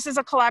 and this is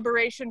a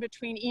collaboration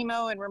between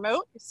Emo and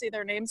Remote. You see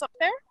their names up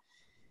there.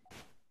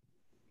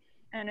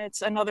 And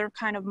it's another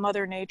kind of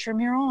Mother Nature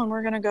mural, and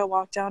we're gonna go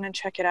walk down and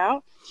check it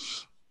out.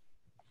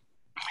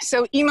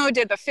 So Emo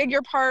did the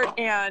figure part,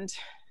 and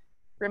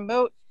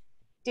Remote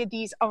did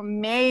these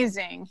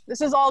amazing, this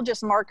is all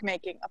just mark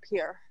making up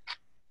here.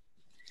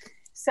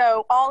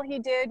 So all he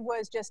did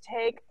was just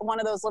take one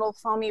of those little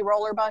foamy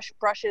roller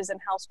brushes and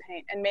house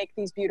paint and make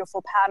these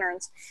beautiful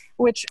patterns,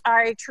 which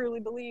I truly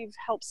believe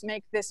helps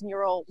make this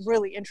mural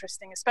really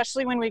interesting,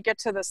 especially when we get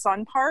to the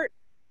sun part,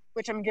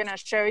 which I'm gonna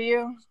show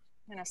you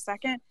in a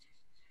second.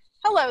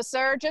 Hello,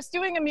 sir, just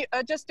doing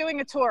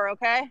a tour,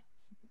 okay?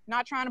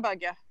 Not trying to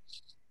bug you.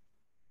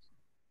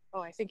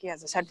 Oh, I think he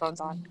has his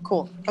headphones on.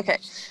 Cool, okay.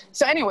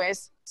 So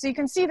anyways, so you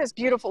can see this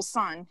beautiful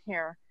sun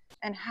here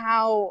and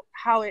how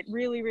it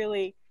really,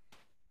 really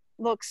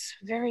looks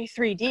very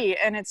 3D,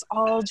 and it's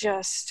all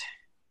just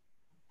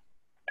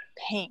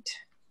paint.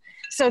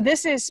 So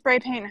this is spray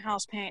paint and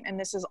house paint, and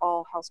this is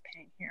all house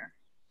paint here.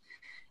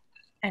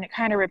 And it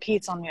kind of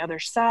repeats on the other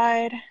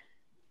side.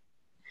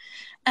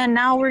 And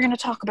now we're gonna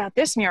talk about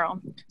this mural.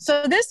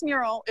 So this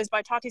mural is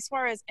by Tati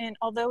Suarez, and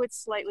although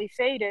it's slightly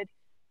faded,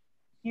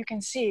 you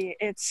can see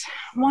it's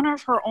one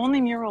of her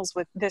only murals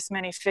with this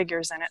many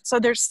figures in it. So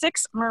there's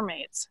 6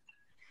 mermaids,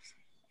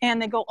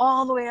 and they go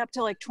all the way up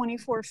to like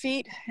 24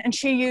 feet. And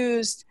she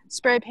used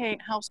spray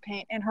paint, house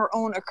paint, and her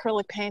own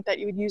acrylic paint that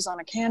you would use on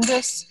a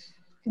canvas.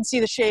 You can see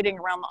the shading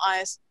around the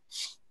eyes.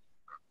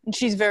 And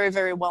she's very,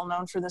 very well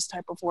known for this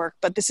type of work,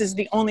 but this is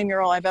the only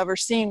mural I've ever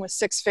seen with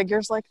 6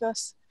 figures like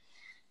this.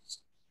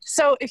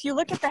 So if you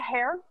look at the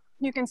hair,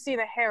 you can see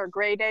the hair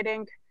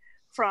gradating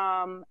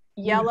from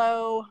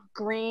yellow,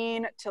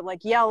 green, to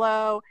like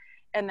yellow,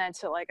 and then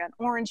to like an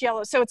orange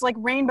yellow. So it's like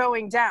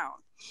rainbowing down.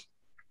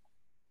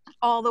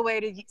 all the way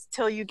to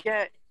till you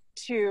get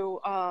to you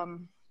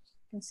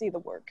can see the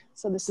work.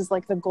 So this is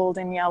like the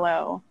golden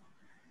yellow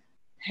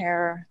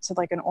hair to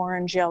like an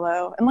orange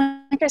yellow, and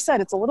like I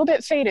said, it's a little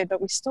bit faded, but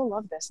we still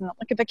love this. And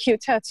look at the cute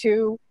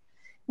tattoo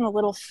and the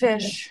little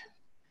fish,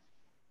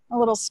 a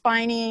little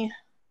spiny,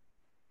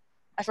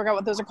 I forgot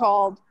what those are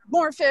called,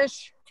 more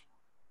fish.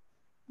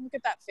 Look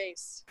at that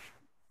face,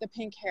 the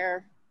pink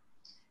hair.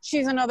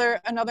 She's another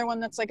one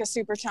that's like a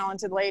super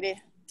talented lady.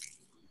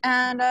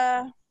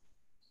 And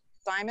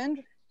Diamond,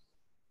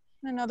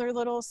 another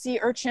little sea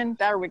urchin.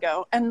 There we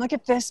go. And look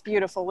at this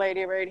beautiful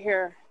lady right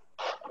here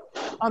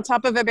on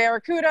top of a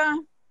barracuda.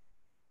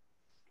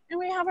 And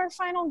we have our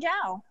final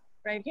gal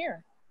right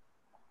here.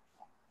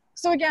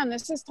 So again,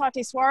 this is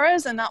Tati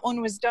Suarez, and that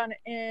one was done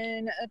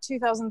in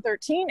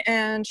 2013,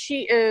 and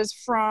she is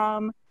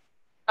from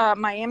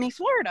Miami,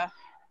 Florida.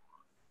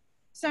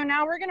 So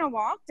now we're gonna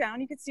walk down.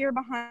 You can see her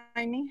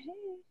behind me.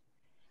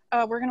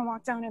 Hey. We're gonna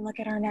walk down and look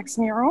at our next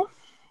mural.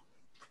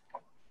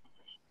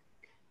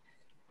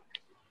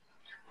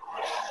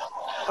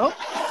 Oh.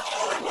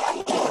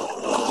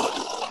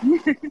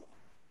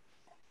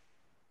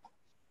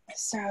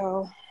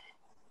 So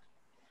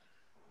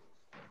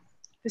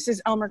this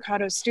is El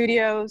Mercado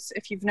Studios.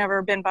 If you've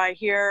never been by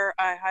here,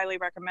 I highly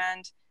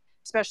recommend,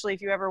 especially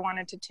if you ever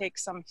wanted to take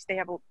some, they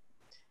have a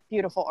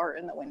beautiful art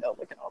in the window.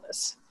 Look at all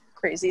this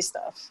crazy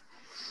stuff.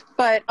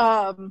 But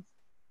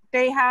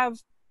they have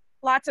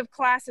lots of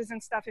classes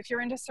and stuff. If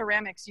you're into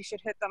ceramics, you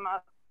should hit them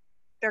up.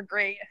 They're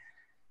great.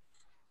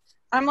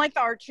 I'm like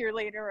the art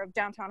cheerleader of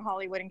downtown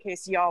Hollywood, in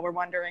case y'all were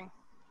wondering.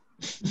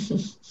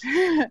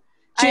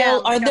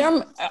 Jill,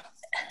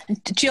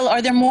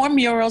 are there more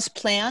murals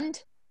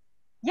planned?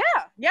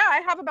 Yeah,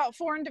 I have about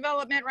 4 in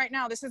development right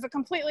now. This is a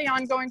completely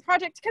ongoing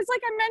project because,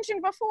 like I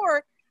mentioned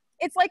before,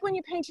 it's like when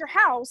you paint your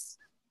house,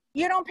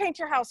 you don't paint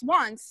your house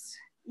once,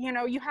 you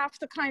know, you have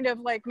to kind of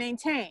like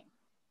maintain.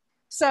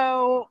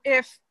 So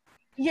if,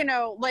 you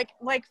know, like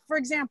for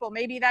example,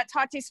 maybe that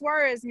Tati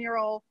Suarez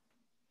mural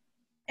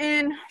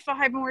in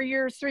 5 more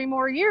years, 3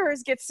 more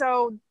years gets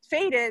so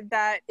faded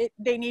that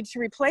they need to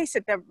replace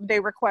it, that they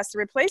request a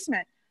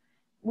replacement.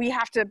 We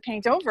have to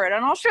paint over it.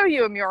 And I'll show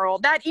you a mural.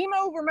 That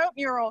emo remote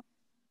mural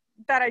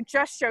that I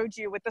just showed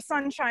you with the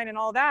sunshine and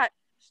all that,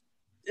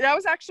 that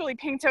was actually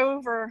painted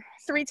over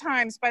 3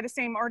 times by the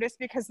same artist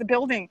because the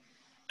building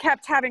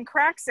kept having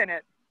cracks in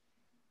it.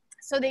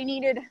 So they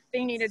needed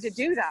to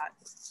do that.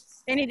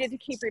 They needed to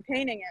keep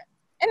repainting it.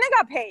 And they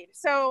got paid.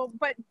 So,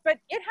 but it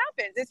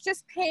happens. It's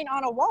just paint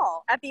on a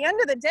wall. At the end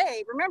of the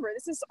day, remember,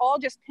 this is all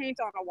just paint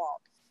on a wall.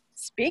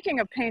 Speaking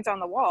of paint on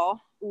the wall,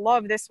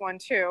 love this one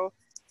too.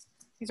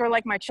 These are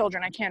like my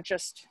children. I can't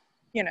just,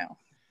 you know.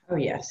 Oh,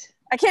 yes.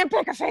 I can't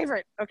pick a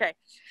favorite. Okay.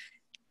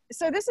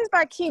 So this is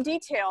by Key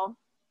Detail,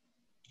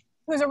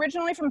 who's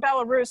originally from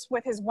Belarus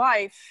with his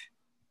wife.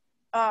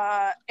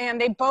 And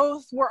they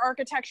both were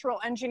architectural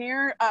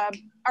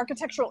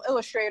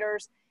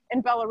illustrators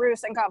in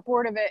Belarus and got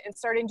bored of it and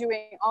started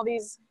doing all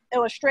these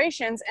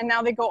illustrations. And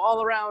now they go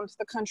all around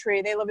the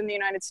country. They live in the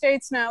United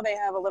States now. They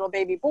have a little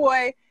baby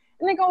boy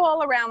and they go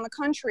all around the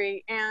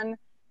country and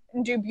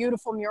do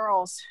beautiful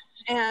murals.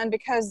 And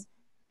because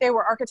they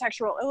were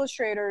architectural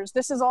illustrators,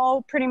 this is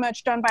all pretty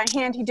much done by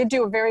hand. He did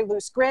do a very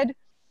loose grid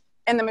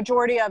and the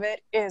majority of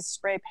it is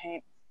spray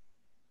paint.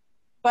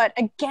 But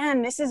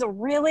again, this is a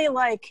really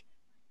like,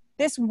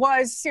 this is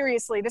where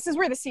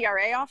the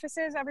CRA office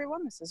is,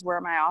 everyone. This is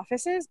where my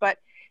office is, but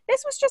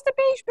this was just a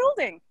beige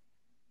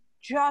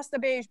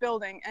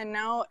building. And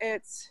now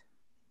it's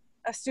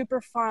a super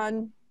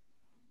fun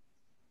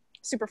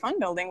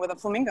building with a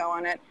flamingo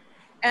on it.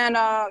 And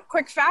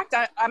quick fact,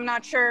 I'm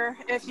not sure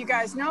if you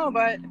guys know,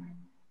 but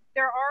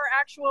there are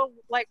actual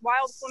like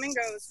wild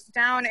flamingos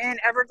down in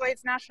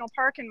Everglades National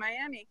Park in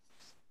Miami.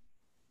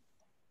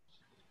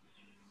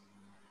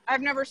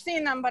 I've never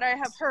seen them, but I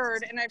have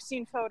heard and I've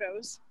seen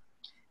photos.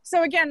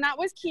 So again, that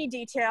was Key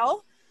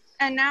Detail.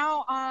 And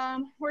now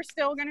we're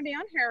still gonna be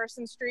on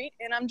Harrison Street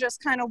and I'm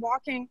just kind of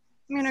walking.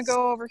 I'm gonna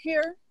go over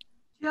here.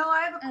 Jill,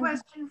 I have a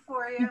question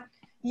for you.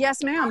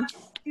 Yes, ma'am.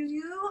 Do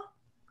you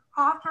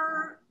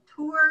offer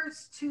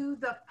tours to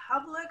the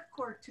public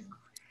or to,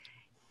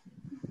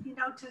 you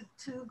know, to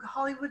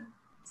Hollywood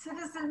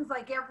citizens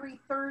like every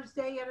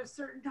Thursday at a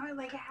certain time?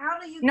 Like how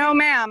do you? No,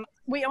 ma'am.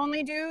 We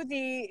only do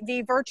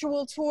the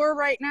virtual tour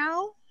right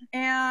now.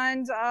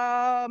 And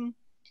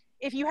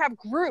if you have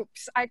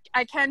groups, I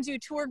can do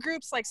tour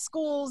groups like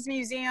schools,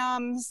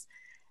 museums,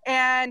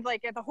 and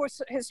like at the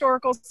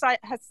historical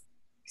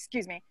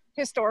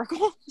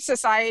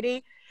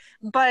society,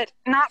 but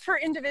not for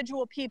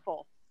individual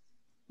people.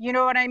 You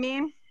know what I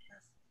mean?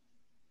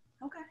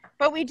 Okay.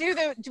 But we do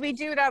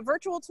that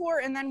virtual tour,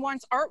 and then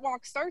once Art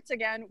Walk starts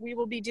again, we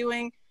will be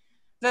doing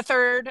the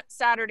 3rd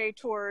Saturday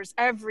tours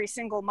every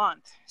single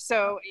month.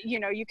 So, you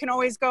know, you can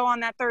always go on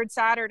that 3rd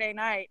Saturday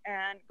night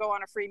and go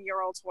on a free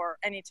mural tour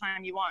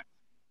anytime you want.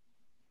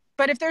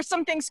 But if there's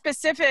something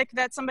specific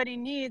that somebody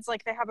needs,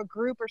 like they have a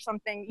group or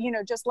something, you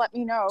know, just let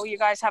me know. You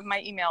guys have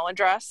my email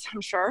address,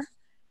 I'm sure.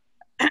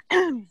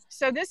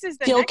 So this is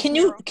the Jill, next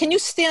mural. can you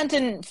stand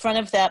in front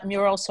of that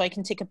mural so I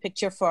can take a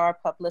picture for our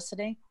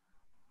publicity?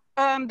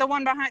 The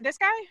one behind this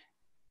guy?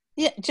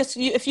 Yeah, just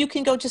if you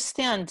can go just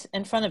stand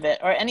in front of it,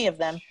 or any of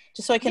them,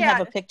 just so I can have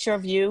a picture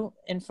of you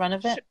in front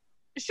of it.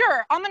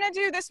 Sure. I'm going to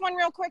do this one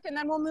real quick and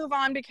then we'll move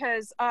on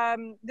because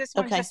this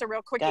one's just a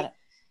real quickie. Got it.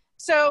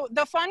 So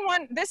the fun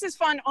one, this is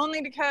fun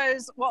only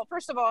because, well,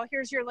 first of all,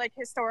 here's your like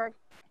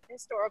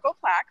historical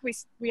plaque.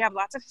 We have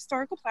lots of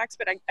historical plaques,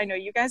 but I know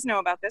you guys know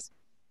about this.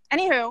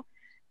 Anywho,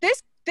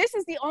 this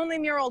is the only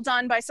mural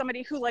done by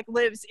somebody who like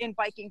lives in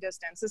biking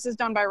distance. This is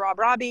done by Rob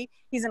Robbie.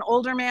 He's an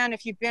older man.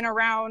 If you've been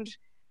around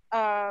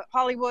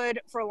Hollywood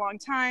for a long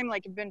time,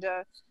 like you've been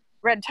to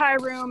Red Tie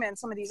Room and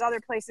some of these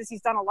other places,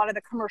 he's done a lot of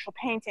the commercial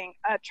painting,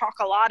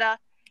 Chocolata.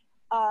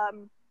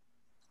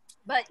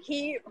 But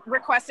he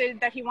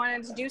requested that he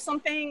wanted to do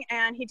something,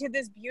 and he did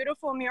this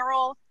beautiful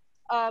mural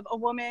of a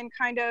woman,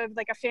 kind of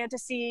like a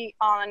fantasy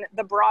on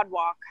the Broad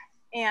Walk.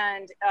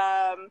 And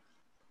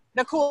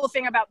the cool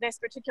thing about this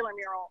particular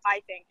mural,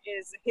 I think,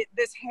 is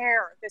this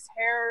hair. This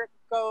hair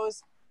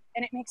goes,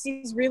 and it makes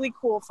these really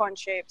cool, fun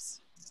shapes.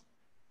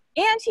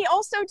 And he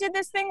also did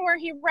this thing where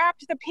he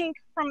wrapped the pink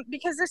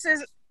because this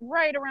is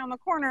right around the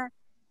corner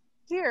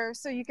here,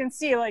 so you can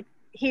see like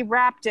he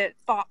wrapped it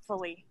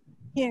thoughtfully.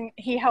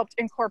 He helped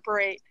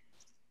incorporate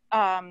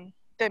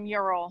the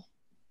mural,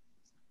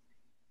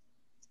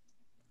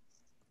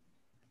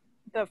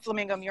 the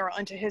flamingo mural,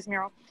 into his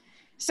mural.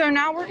 So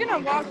now we're gonna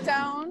walk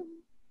down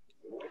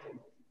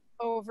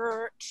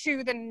over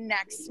to the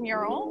next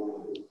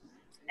mural.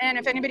 And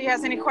if anybody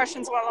has any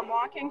questions while I'm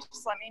walking,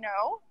 just let me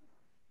know.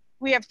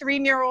 We have 3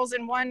 murals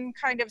in one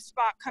kind of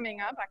spot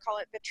coming up. I call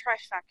it the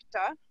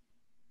trifecta.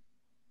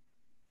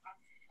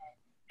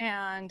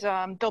 And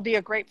there'll be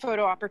a great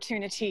photo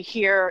opportunity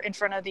here in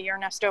front of the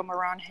Ernesto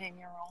Morange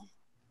mural.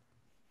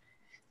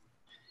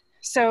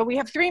 So we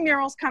have 3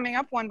 murals coming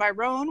up, one by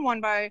Roan, one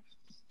by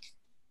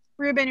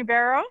Ruben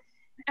Ibarra,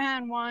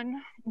 and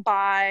one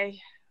by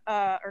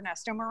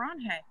Ernesto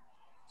Morange.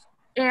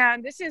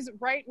 And this is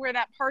right where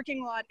that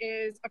parking lot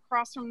is,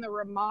 across from the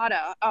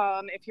Ramada.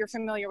 If you're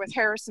familiar with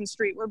Harrison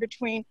Street, we're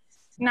between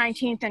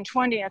 19th and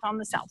 20th on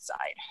the south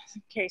side,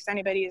 in case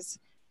anybody is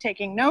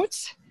taking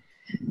notes.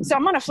 So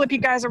I'm gonna flip you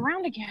guys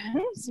around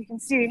again so you can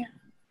see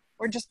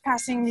we're just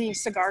passing the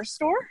cigar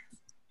store.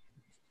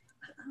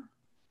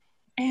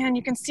 And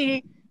you can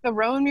see the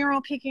Roan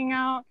mural peeking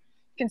out.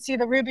 You can see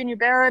the Ruben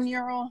Ibarra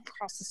mural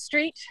across the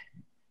street.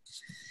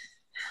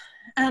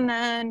 And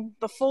then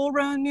the full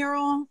Roan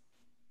mural.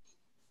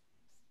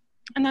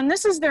 And then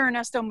this is the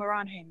Ernesto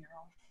Morange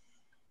mural.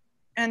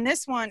 And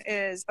this one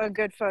is a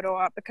good photo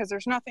op because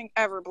there's nothing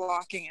ever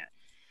blocking it.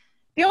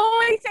 The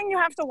only thing you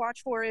have to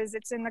watch for is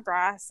it's in the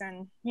grass,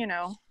 and you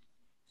know,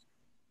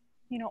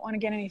 you don't want to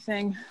get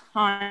anything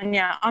on.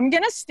 Yeah, I'm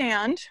gonna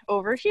stand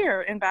over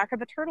here in back of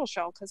the turtle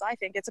shell because I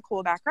think it's a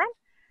cool background.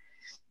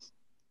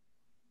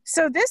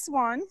 So this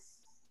one,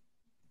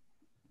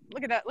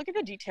 look at that, look at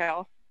the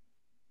detail.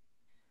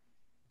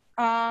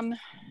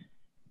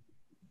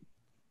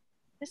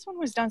 This one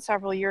was done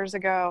several years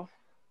ago,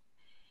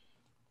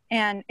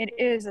 and it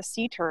is a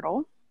sea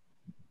turtle.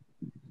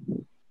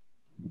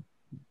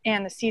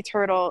 And the sea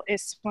turtle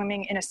is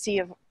swimming in a sea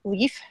of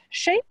leaf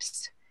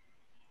shapes.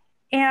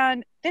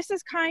 And this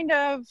is kind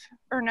of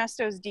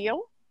Ernesto's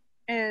deal,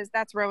 is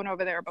that's Rowan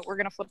over there, but we're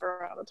gonna flip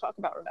around and talk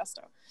about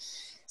Ernesto.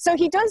 So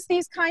he does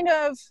these kind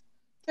of,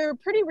 they're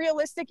pretty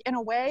realistic in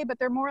a way, but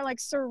they're more like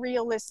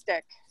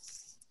surrealistic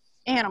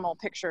animal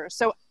pictures.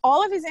 So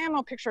all of his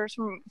animal pictures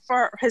from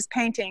far, his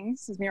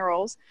paintings, his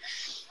murals,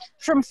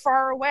 from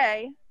far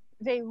away,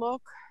 they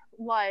look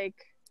like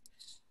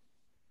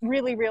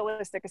really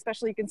realistic,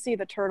 especially you can see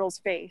the turtle's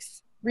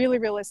face, really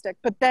realistic.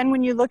 But then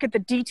when you look at the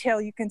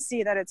detail, you can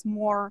see that it's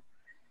more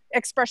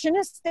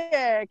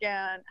expressionistic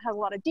and has a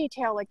lot of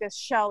detail, like this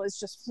shell is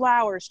just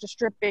flowers just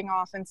dripping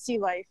off and sea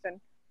life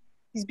and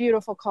these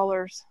beautiful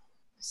colors.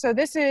 So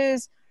this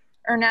is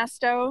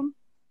Ernesto,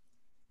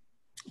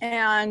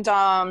 and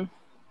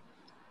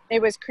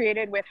it was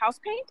created with house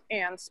paint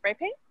and spray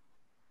paint.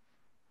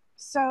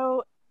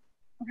 So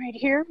right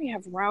here we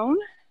have Roan.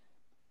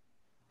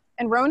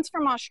 And Roan's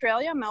from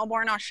Australia,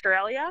 Melbourne,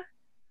 Australia.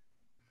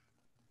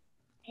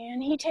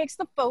 And he takes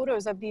the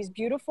photos of these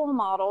beautiful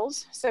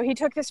models. So he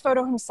took this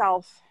photo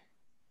himself.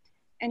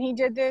 And he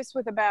did this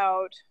with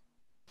about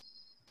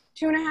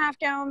 2.5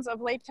 gallons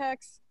of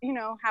latex, you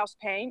know, house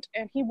paint.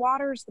 And he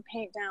waters the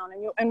paint down.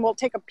 And we'll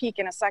take a peek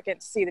in a second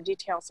to see the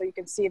detail so you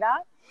can see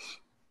that.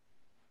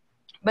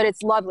 But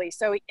it's lovely.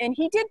 So, and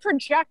he did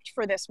project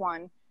for this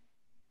one.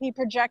 He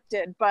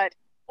projected, but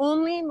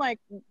only like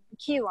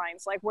key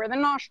lines, like where the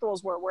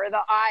nostrils were, where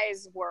the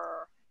eyes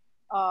were,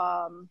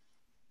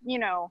 you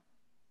know,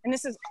 and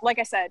this is, like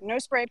I said, no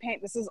spray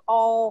paint. This is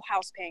all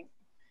house paint.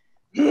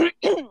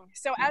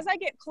 So as I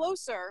get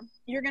closer,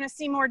 you're going to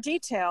see more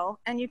detail,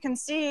 and you can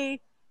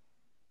see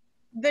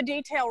the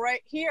detail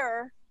right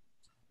here.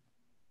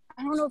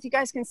 I don't know if you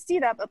guys can see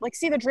that, but like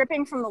see the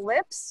dripping from the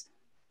lips?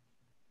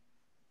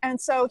 And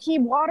so he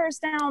waters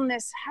down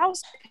this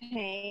house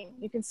paint.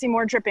 You can see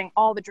more dripping,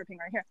 all the dripping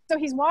right here. So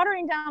he's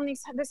watering down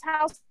this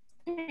house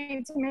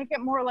paint to make it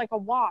more like a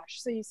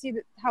wash. So you see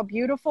how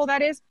beautiful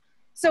that is.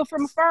 So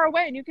from far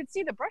away, and you can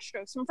see the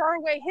brushstrokes from far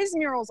away, his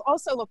murals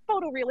also look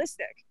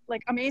photorealistic,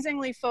 like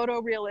amazingly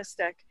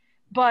photorealistic.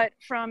 But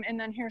and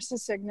then here's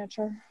his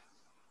signature.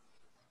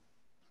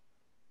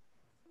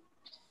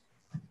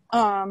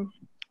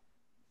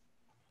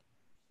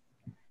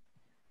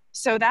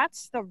 So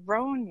that's the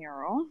Roan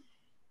mural.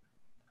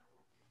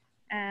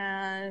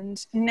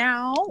 And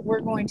now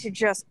we're going to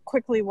just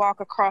quickly walk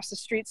across the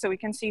street so we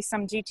can see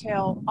some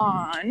detail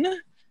on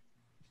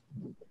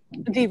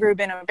the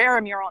Ruben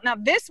Ibarra mural. Now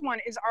this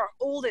one is our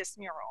oldest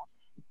mural.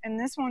 And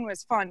this one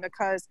was fun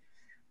because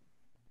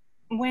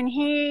when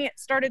he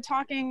started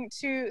talking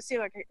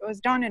it was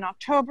done in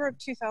October of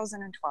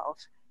 2012.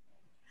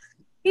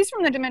 He's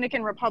from the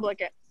Dominican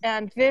Republic,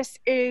 and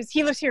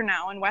he lives here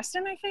now in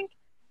Weston, I think.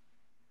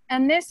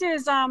 And this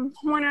is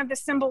one of the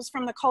symbols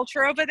from the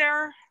culture over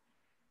there,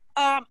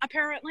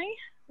 apparently,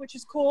 which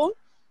is cool.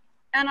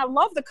 And I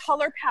love the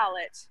color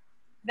palette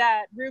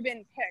that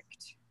Ruben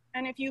picked.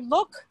 And if you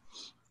look,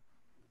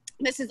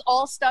 this is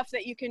all stuff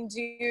that you can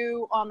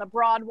do on the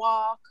Broad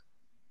Walk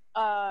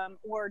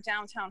or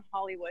downtown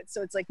Hollywood.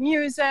 So it's like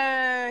music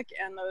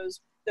and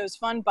those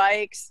fun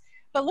bikes.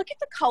 But look at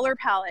the color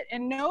palette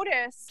and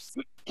notice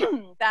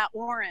that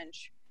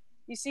orange.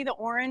 You see the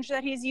orange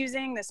that he's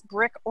using, this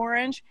brick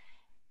orange?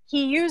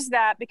 He used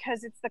that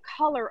because it's the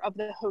color of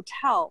the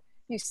hotel,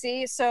 you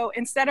see? So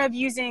instead of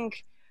using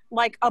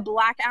like a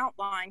black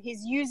outline,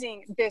 he's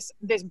using this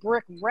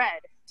brick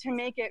red to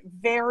make it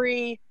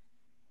very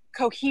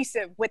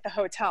cohesive with the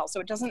hotel, so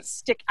it doesn't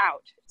stick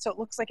out. So it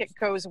looks like it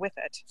goes with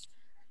it.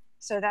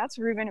 So that's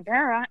Ruben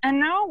Ibarra. And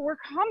now we're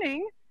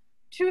coming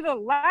to the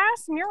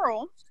last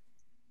mural,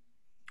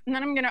 and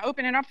then I'm going to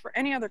open it up for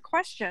any other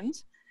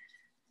questions.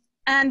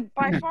 And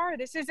by far,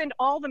 this isn't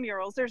all the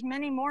murals. There's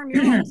many more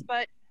murals,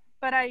 but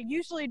I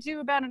usually do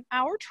about an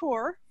hour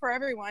tour for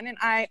everyone, and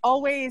I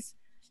always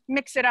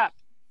mix it up.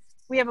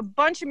 We have a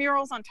bunch of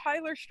murals on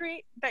Tyler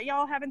Street that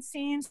y'all haven't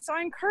seen, so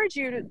I encourage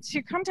you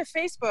to come to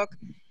Facebook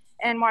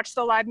and watch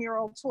the live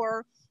mural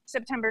tour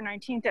September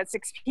 19th at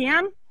 6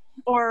 p.m.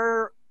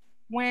 Or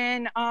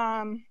when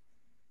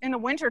in the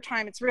winter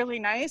time, it's really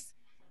nice.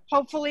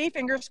 Hopefully,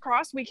 fingers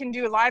crossed, we can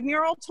do live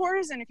mural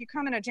tours, and if you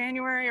come in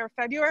January or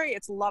February,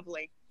 it's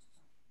lovely.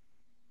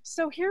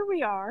 So here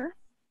we are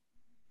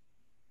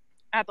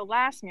at the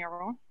last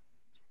mural.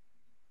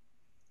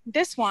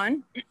 This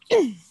one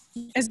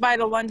is by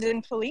the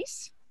London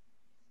Police.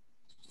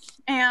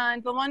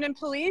 And the London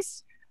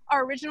Police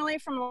are originally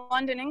from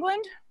London,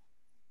 England,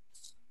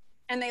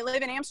 and they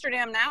live in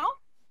Amsterdam now.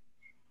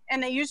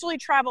 And they usually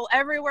travel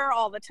everywhere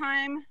all the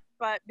time,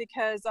 but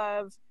because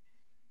of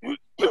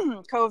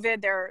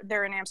COVID,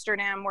 they're in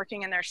Amsterdam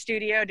working in their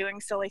studio doing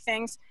silly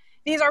things.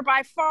 These are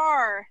by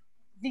far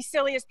the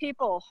silliest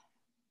people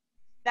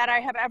that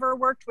I have ever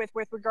worked with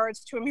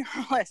regards to a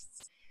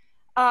muralist.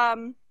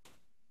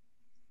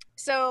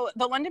 So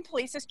the London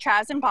Police is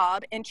Chaz and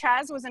Bob, and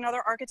Chaz was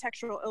another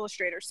architectural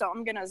illustrator. So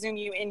I'm gonna zoom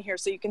you in here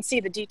so you can see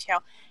the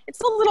detail.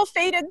 It's a little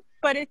faded,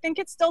 but I think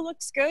it still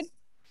looks good.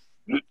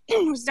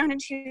 It was done in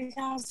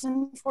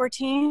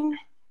 2014.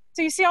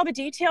 So you see all the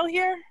detail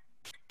here?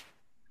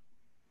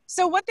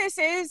 So what this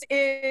is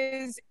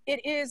it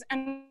is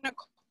an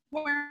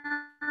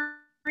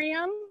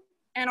aquarium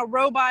and a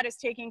robot is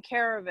taking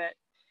care of it.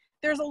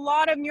 There's a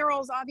lot of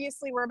murals,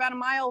 obviously we're about a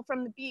mile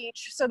from the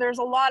beach, so there's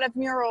a lot of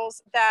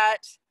murals that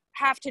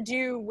have to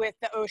do with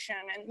the ocean.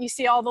 And you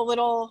see all the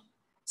little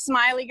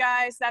smiley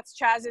guys, that's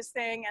Chaz's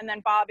thing, and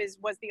then Bob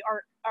was the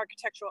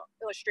architectural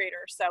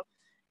illustrator. So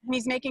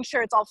he's making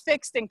sure it's all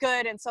fixed and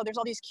good, and so there's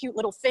all these cute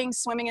little things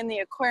swimming in the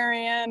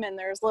aquarium, and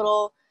there's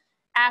little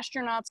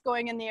astronauts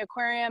going in the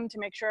aquarium to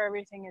make sure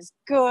everything is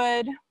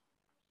good.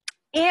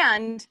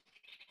 And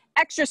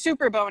extra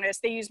super bonus,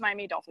 they use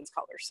Miami Dolphins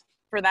colors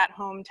for that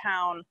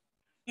hometown,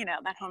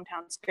 that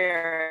hometown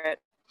spirit.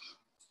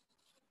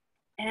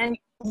 And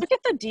look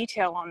at the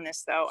detail on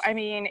this though. I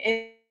mean,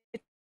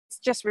 it's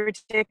just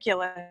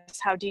ridiculous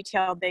how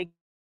detailed they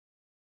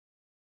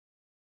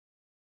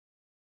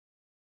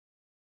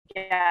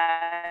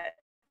get.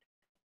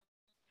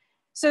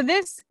 So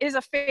this is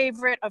a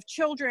favorite of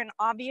children,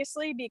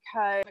 obviously,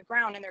 because the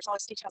ground and there's all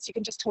this detail, so you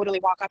can just totally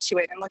walk up to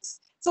it. And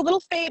it's a little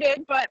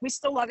faded, but we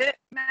still love it.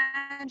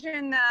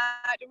 Imagine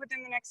that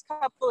within the next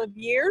couple of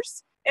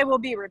years, it will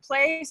be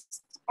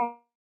replaced.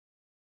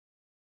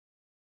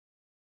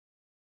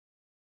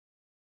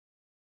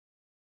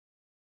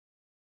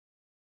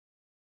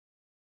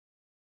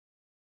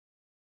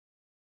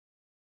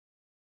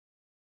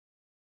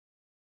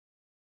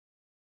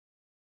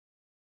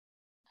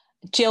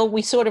 Jill,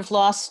 we sort of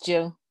lost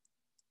you.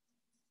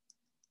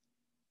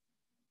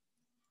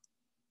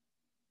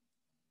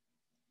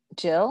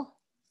 Jill?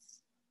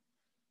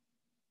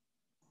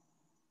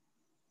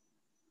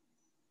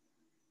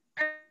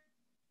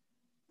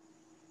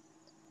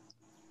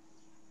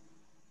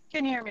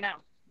 Can you hear me now?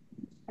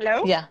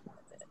 Hello? Yeah,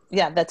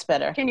 that's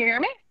better. Can you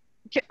hear me?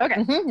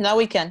 Okay. Now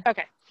we can.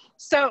 Okay.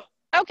 So,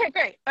 okay,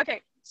 great.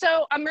 Okay.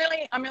 So I'm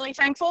really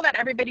thankful that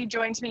everybody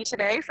joined me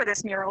today for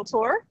this mural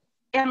tour.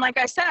 And like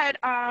I said,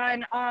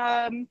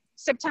 on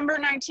September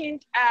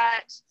 19th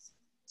at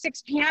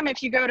 6 p.m.,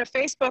 if you go to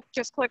Facebook,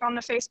 just click on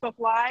the Facebook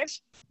Live,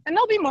 and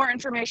there'll be more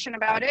information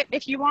about it.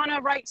 If you want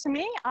to write to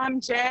me, I'm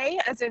Jay,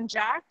 as in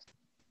Jack,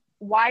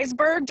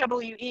 Weisberg,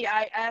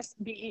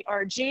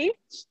 Weisberg,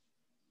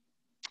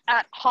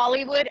 at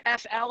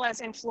HollywoodFL,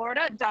 as in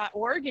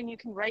Florida.org, and you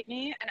can write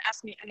me and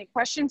ask me any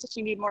questions if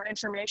you need more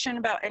information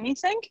about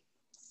anything.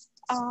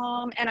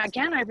 And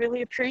again, I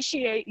really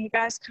appreciate you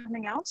guys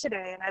coming out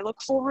today, and I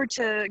look forward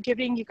to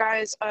giving you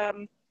guys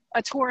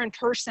a tour in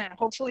person,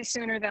 hopefully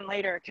sooner than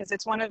later, because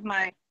it's one of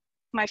my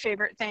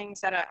favorite things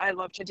that I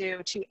love to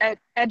do, to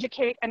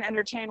educate and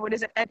entertain. What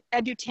is it?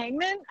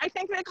 Edutainment, I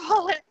think they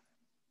call it.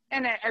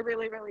 And I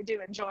really, really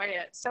do enjoy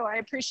it. So I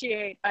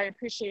appreciate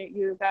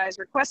you guys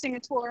requesting a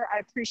tour. I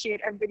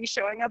appreciate everybody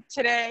showing up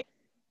today.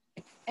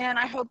 And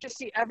I hope to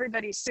see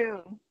everybody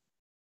soon.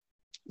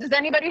 Does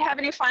anybody have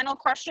any final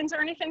questions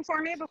or anything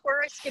for me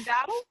before I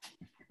skedaddle?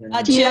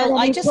 Jill,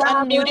 I just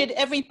unmuted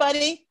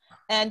everybody.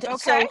 And Okay.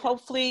 so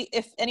hopefully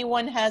if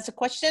anyone has a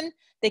question,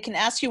 they can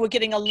ask you. We're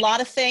getting a lot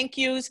of thank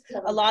yous,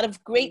 a lot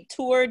of great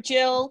tour,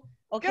 Jill.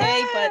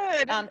 Okay,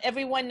 Good. but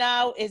everyone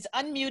now is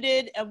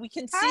unmuted and we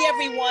can see Hi.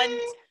 everyone.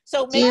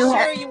 So make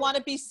sure you want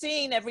to be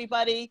seen,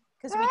 everybody,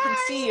 because we can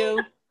see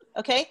you.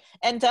 Okay,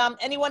 and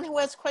anyone who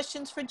has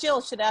questions for Jill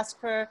should ask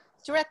her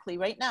directly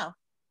right now.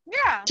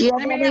 Yeah. Do you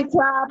have any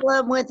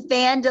problem with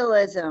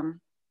vandalism?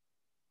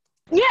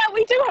 Yeah,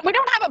 we do. We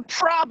don't have a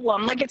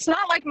problem. Like, it's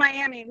not like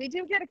Miami. We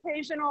do get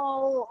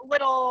occasional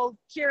little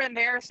here and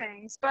there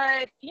things,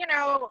 but you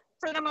know,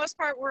 for the most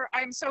part,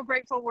 I'm so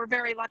grateful. We're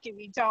very lucky.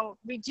 We do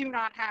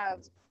not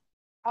have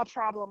a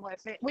problem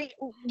with it. We,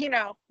 you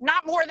know,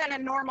 not more than a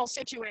normal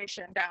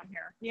situation down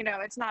here. You know,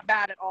 it's not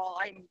bad at all.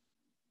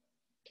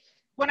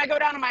 When I go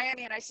down to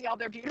Miami and I see all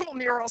their beautiful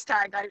murals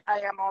tagged, I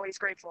am always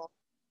grateful.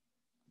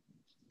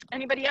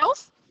 Anybody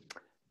else?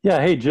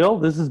 Yeah, hey Jill,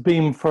 this is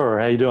Beam Fur.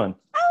 How you doing?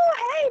 Oh,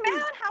 hey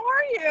man, how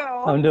are you?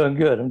 I'm doing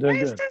good. I'm doing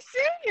nice good. Nice to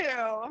see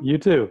you. You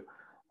too.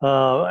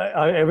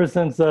 Ever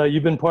since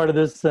you've been part of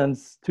this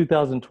since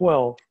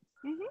 2012,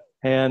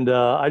 and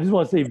I just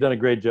want to say you've done a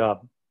great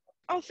job.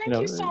 Oh, thank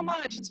you so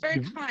much. It's very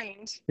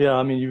kind. Yeah,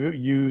 I mean,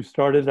 you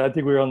started. I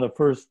think we were on the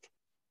first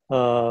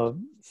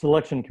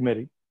selection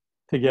committee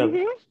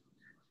together,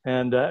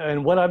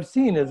 and what I've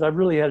seen is I've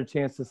really had a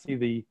chance to see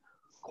the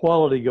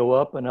quality go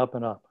up and up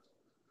and up.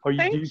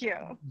 Thank you.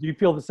 Do you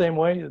feel the same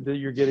way that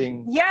you're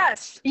getting?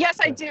 Yes,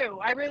 I do.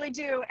 I really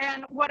do.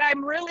 And what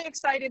I'm really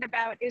excited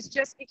about is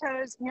just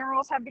because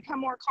murals have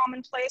become more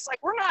commonplace. Like,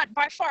 we're not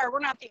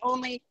the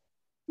only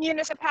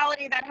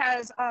municipality that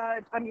has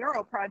a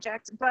mural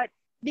project, but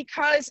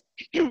because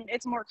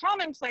it's more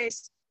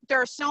commonplace, there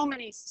are so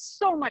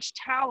much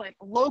talent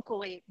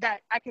locally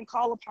that I can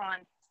call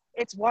upon.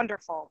 It's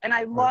wonderful. And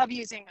I love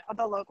using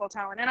the local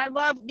talent. And I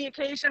love the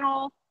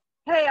occasional,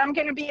 hey, I'm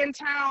going to be in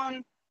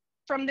town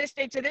from this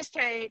day to this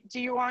day, do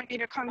you want me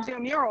to come do a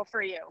mural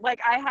for you? Like,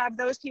 I have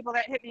those people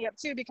that hit me up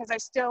too, because I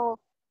still,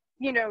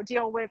 you know,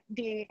 deal with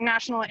the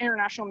national and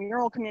international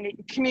mural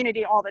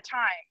community all the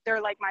time. They're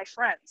like my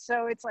friends.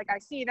 So it's like, I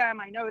see them,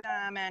 I know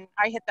them, and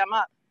I hit them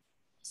up.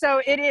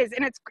 So it is.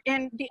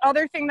 And the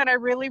other thing that I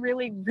really,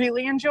 really,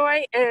 really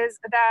enjoy is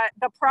that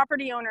the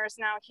property owners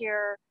now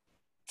here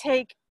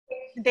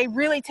they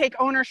really take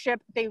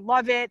ownership. They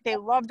love it. They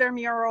love their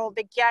mural.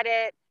 They get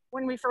it.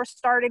 When we first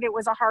started, it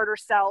was a harder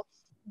sell.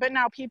 But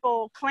now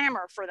people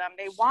clamor for them.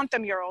 They want the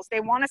murals. They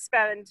want to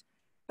spend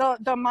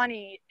the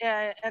money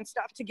and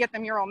stuff to get the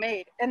mural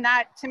made. And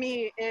that, to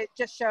me, it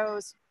just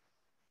shows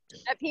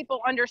that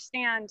people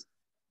understand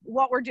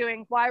what we're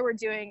doing, why we're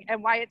doing,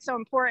 and why it's so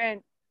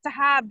important to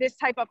have this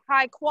type of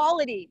high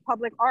quality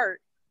public art,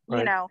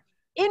 you know,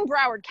 in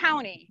Broward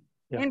County,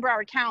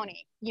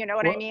 you know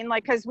what I mean?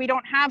 Like, because we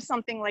don't have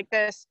something like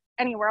this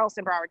anywhere else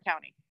in Broward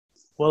County.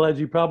 Well, as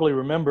you probably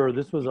remember,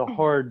 this was a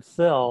hard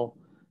sell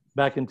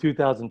back in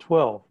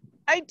 2012.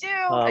 I do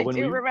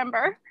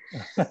remember.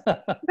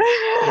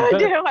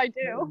 I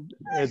do.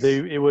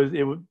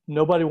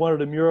 Nobody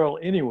wanted a mural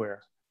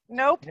anywhere.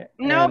 Nope.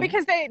 No,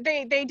 because they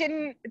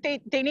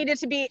needed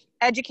to be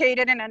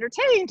educated and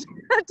entertained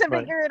to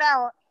figure it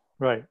out.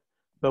 Right.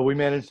 But we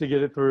managed to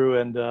get it through,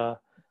 and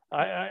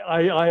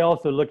I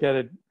also look at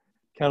it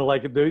kind of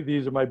like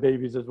these are my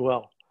babies as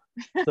well.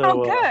 So,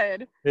 oh,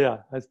 good. Yeah,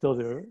 I still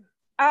do.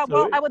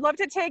 Well, I would love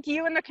to take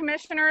you and the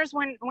commissioners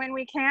when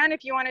we can,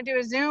 if you want to do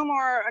a Zoom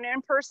or an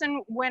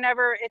in-person,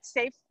 whenever it's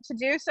safe to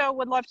do so.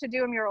 Would love to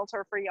do a mural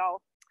tour for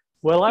y'all.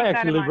 Well, I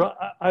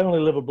only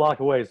live a block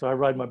away, so I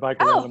ride my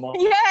bike around them all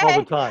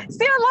the time.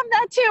 See, I love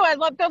that too. I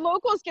love the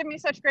locals give me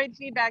such great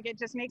feedback. It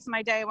just makes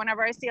my day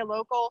whenever I see a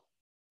local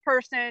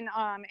person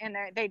and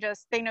they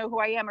know who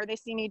I am, or they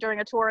see me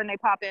during a tour and they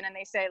pop in and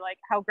they say like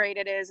how great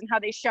it is and how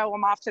they show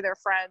them off to their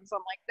friends. I'm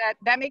like,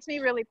 that makes me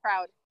really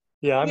proud.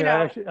 Yeah, I mean,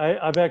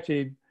 I've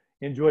actually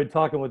enjoyed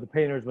talking with the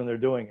painters when they're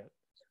doing it.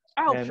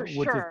 Oh, and, for sure.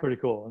 Which is pretty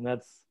cool, and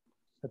that's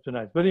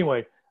nice. But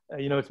anyway,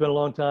 You know, it's been a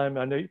long time.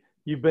 I know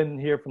you've been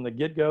here from the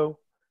get-go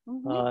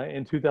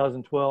in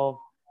 2012,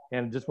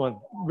 and just want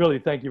to really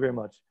thank you very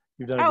much.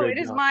 You've done a great job.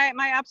 It is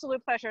my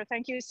absolute pleasure.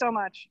 Thank you so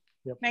much.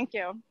 Yep. Thank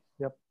you.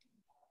 Yep.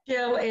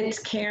 Jill, it's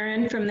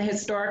Karen from the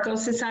Historical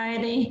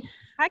Society.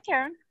 Hi,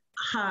 Karen.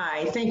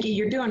 Hi, thank you.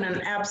 You're doing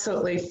an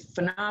absolutely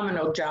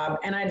phenomenal job.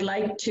 And I'd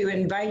like to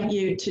invite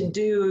you to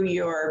do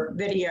your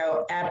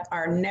video at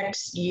our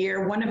next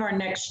year, one of our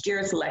next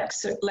year's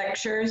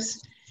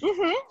lectures.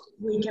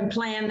 We can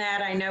plan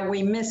that. I know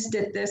we missed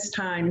it this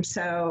time,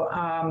 so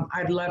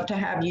I'd love to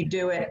have you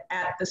do it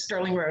at the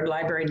Stirling Road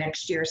Library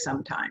next year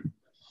sometime.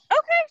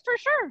 Okay, for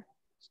sure.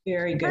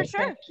 Very good. For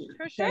sure. Thank you.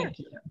 For sure. Thank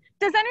you.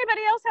 Does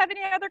anybody else have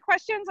any other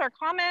questions or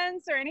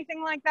comments or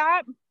anything like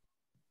that?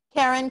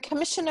 Karen,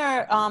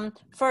 Commissioner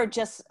Furr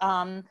just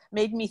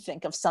made me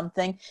think of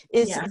something.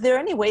 Is Yeah. there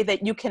any way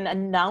that you can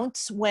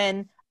announce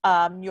when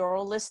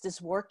Muralist is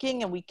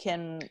working and we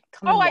can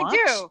come and watch? I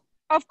do.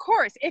 Of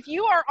course. If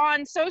you are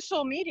on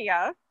social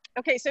media,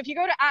 okay, so if you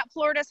go to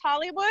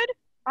 @FloridasHollywood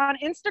on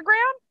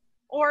Instagram,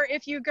 or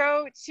if you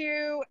go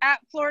to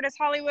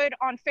 @FloridasHollywood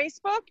on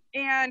Facebook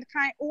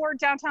or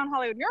Downtown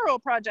Hollywood Mural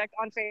Project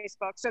on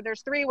Facebook. So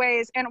there's 3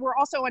 ways, and we're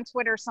also on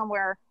Twitter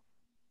somewhere.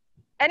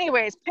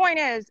 Anyways, point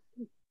is,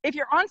 if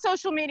you're on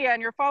social media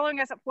and you're following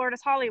us at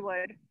Florida's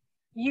Hollywood,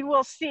 you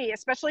will see,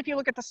 especially if you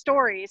look at the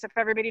stories, if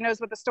everybody knows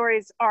what the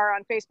stories are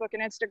on Facebook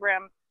and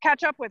Instagram,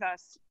 catch up with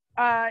us.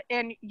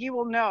 And you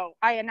will know.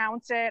 I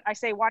announce it. I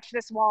say, watch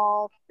this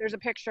wall. There's a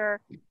picture.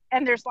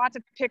 And there's lots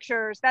of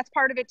pictures. That's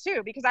part of it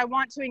too, because I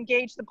want to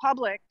engage the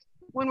public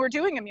when we're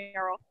doing a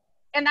mural.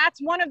 And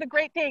that's one of the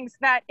great things,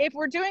 that if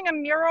we're doing a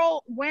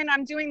mural, when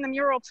I'm doing the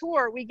mural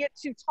tour, we get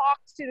to talk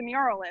to the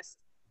muralist.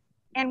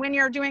 And when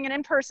you're doing an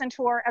in-person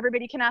tour,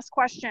 everybody can ask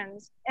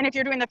questions. And if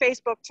you're doing the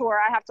Facebook tour,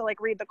 I have to like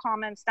read the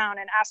comments down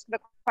and ask the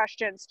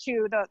questions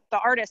to the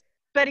artist.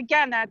 But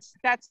again,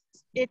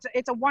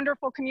 it's a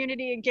wonderful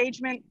community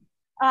engagement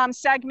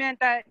segment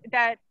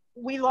that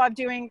we love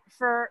doing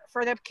for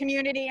the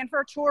community and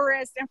for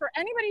tourists and for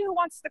anybody who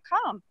wants to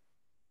come.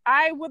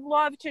 I would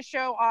love to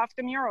show off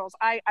the murals.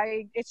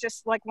 It's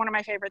just like one of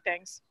my favorite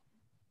things.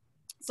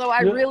 So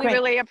I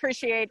really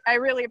appreciate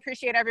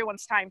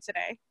everyone's time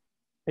today.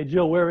 Hey,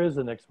 Jill, where is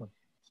the next one?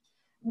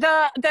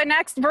 The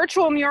next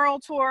virtual mural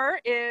tour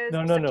is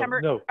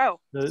September. No. Oh,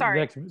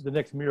 sorry. The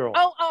next mural.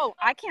 Oh,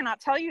 I cannot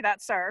tell you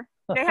that, sir.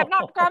 They have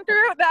not gone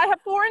through. I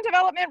have 4 in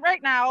development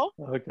right now.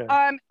 Okay.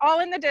 All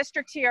in the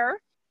district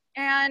here,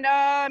 and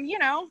you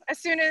know, as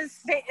soon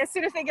as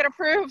they get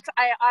approved,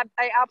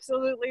 I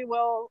absolutely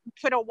will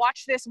put a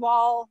watch this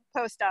wall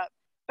post up.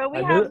 But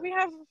we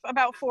have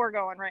about 4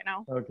 going right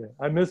now. Okay.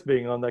 I miss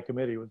being on that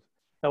committee.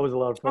 That was a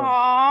lot of fun.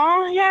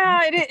 Oh,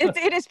 yeah,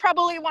 it is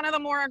probably one of the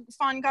more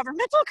fun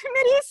governmental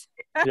committees.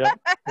 Yeah,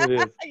 it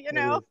is. You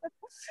know.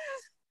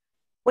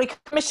 Wait,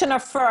 Commissioner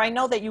Furr, I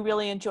know that you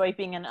really enjoy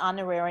being an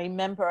honorary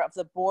member of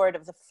the board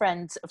of the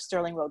Friends of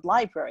Stirling Road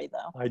Library,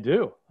 though. I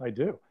do.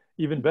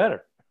 Even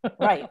better.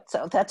 Right.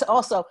 So that's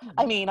also,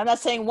 I mean, I'm not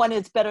saying one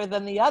is better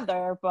than the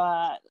other,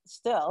 but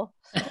still.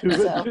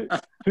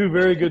 Two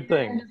very good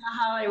things. And the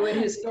Hollywood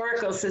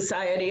Historical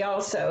Society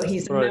also.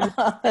 He's a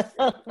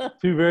member.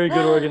 2 very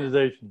good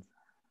organizations.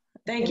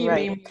 Thank you,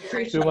 Right. Beam.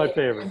 Appreciate 2 of my it.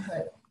 favorites.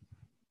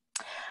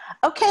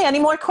 Okay, any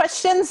more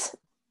questions?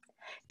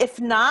 If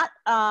not,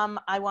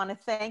 I want to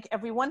thank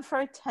everyone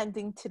for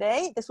attending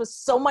today. This was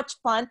so much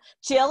fun.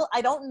 Jill,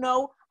 I don't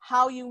know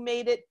how you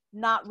made it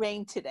not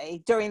rain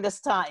today during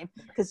this time,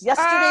 because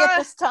yesterday at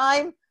this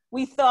time,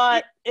 we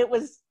thought it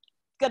was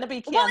going to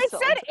be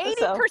canceled. Well, it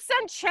said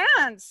 80%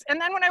 chance. And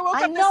then when I woke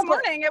up this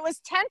morning, it was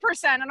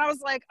 10%. And I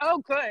was like, oh,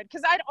 good.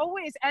 Because I'd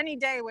always, any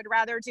day, would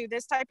rather do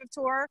this type of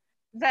tour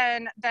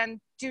than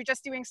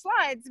doing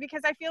slides,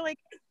 because I feel like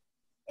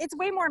it's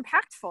way more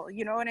impactful.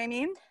 You know what I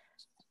mean?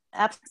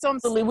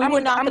 Absolutely. We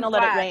were not going to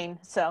let it rain.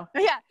 So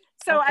yeah.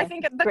 So okay, I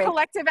think the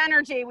collective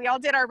energy, we all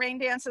did our rain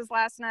dances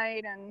last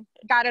night and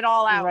got it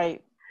all out.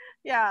 Right.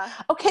 Yeah.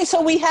 Okay,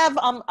 so we have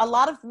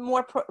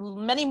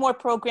many more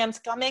programs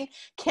coming.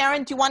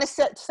 Karen, do you want to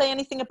say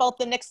anything about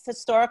the next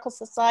Historical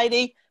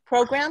Society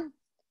program?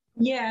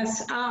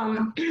 Yes,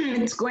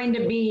 it's going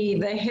to be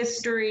the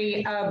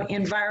history of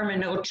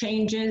environmental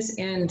changes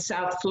in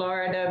South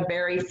Florida.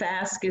 Barry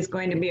Fask is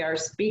going to be our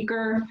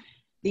speaker.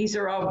 These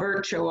are all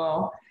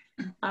virtual.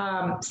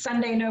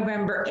 Sunday,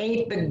 November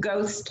 8th, the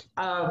Ghost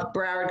of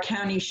Broward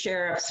County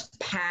Sheriff's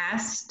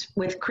Past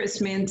with Chris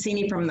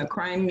Mancini from the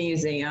Crime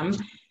Museum.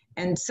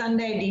 And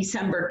Sunday,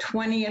 December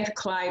 20th,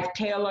 Clive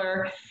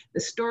Taylor, the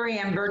story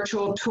and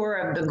virtual tour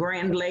of the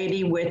Grand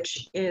Lady,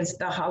 which is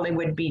the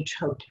Hollywood Beach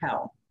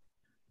Hotel,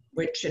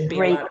 which should be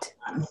a lot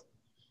of fun.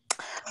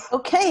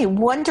 Okay,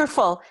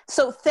 wonderful.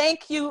 So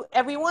thank you,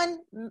 everyone.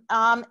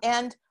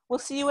 And we'll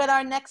see you at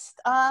our next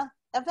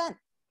event.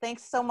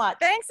 Thanks so much.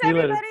 Thanks,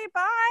 everybody.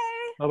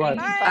 Bye. Bye-bye.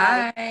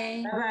 Bye.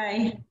 Bye.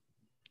 Bye-bye.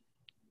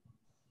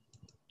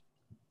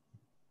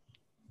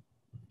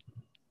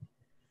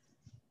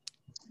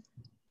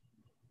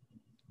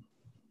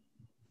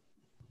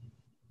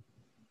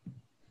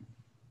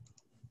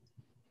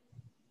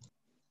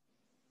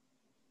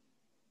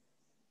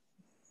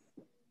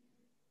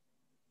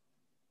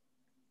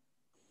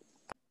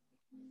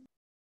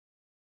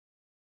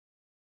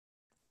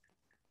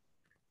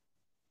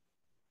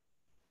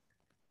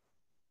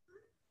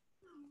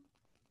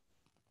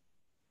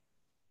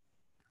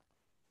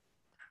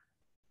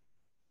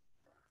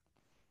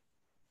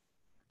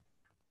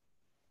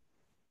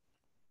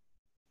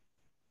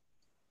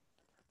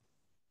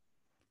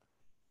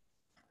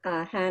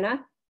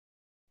 Hannah?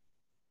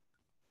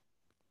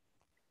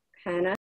 Hannah?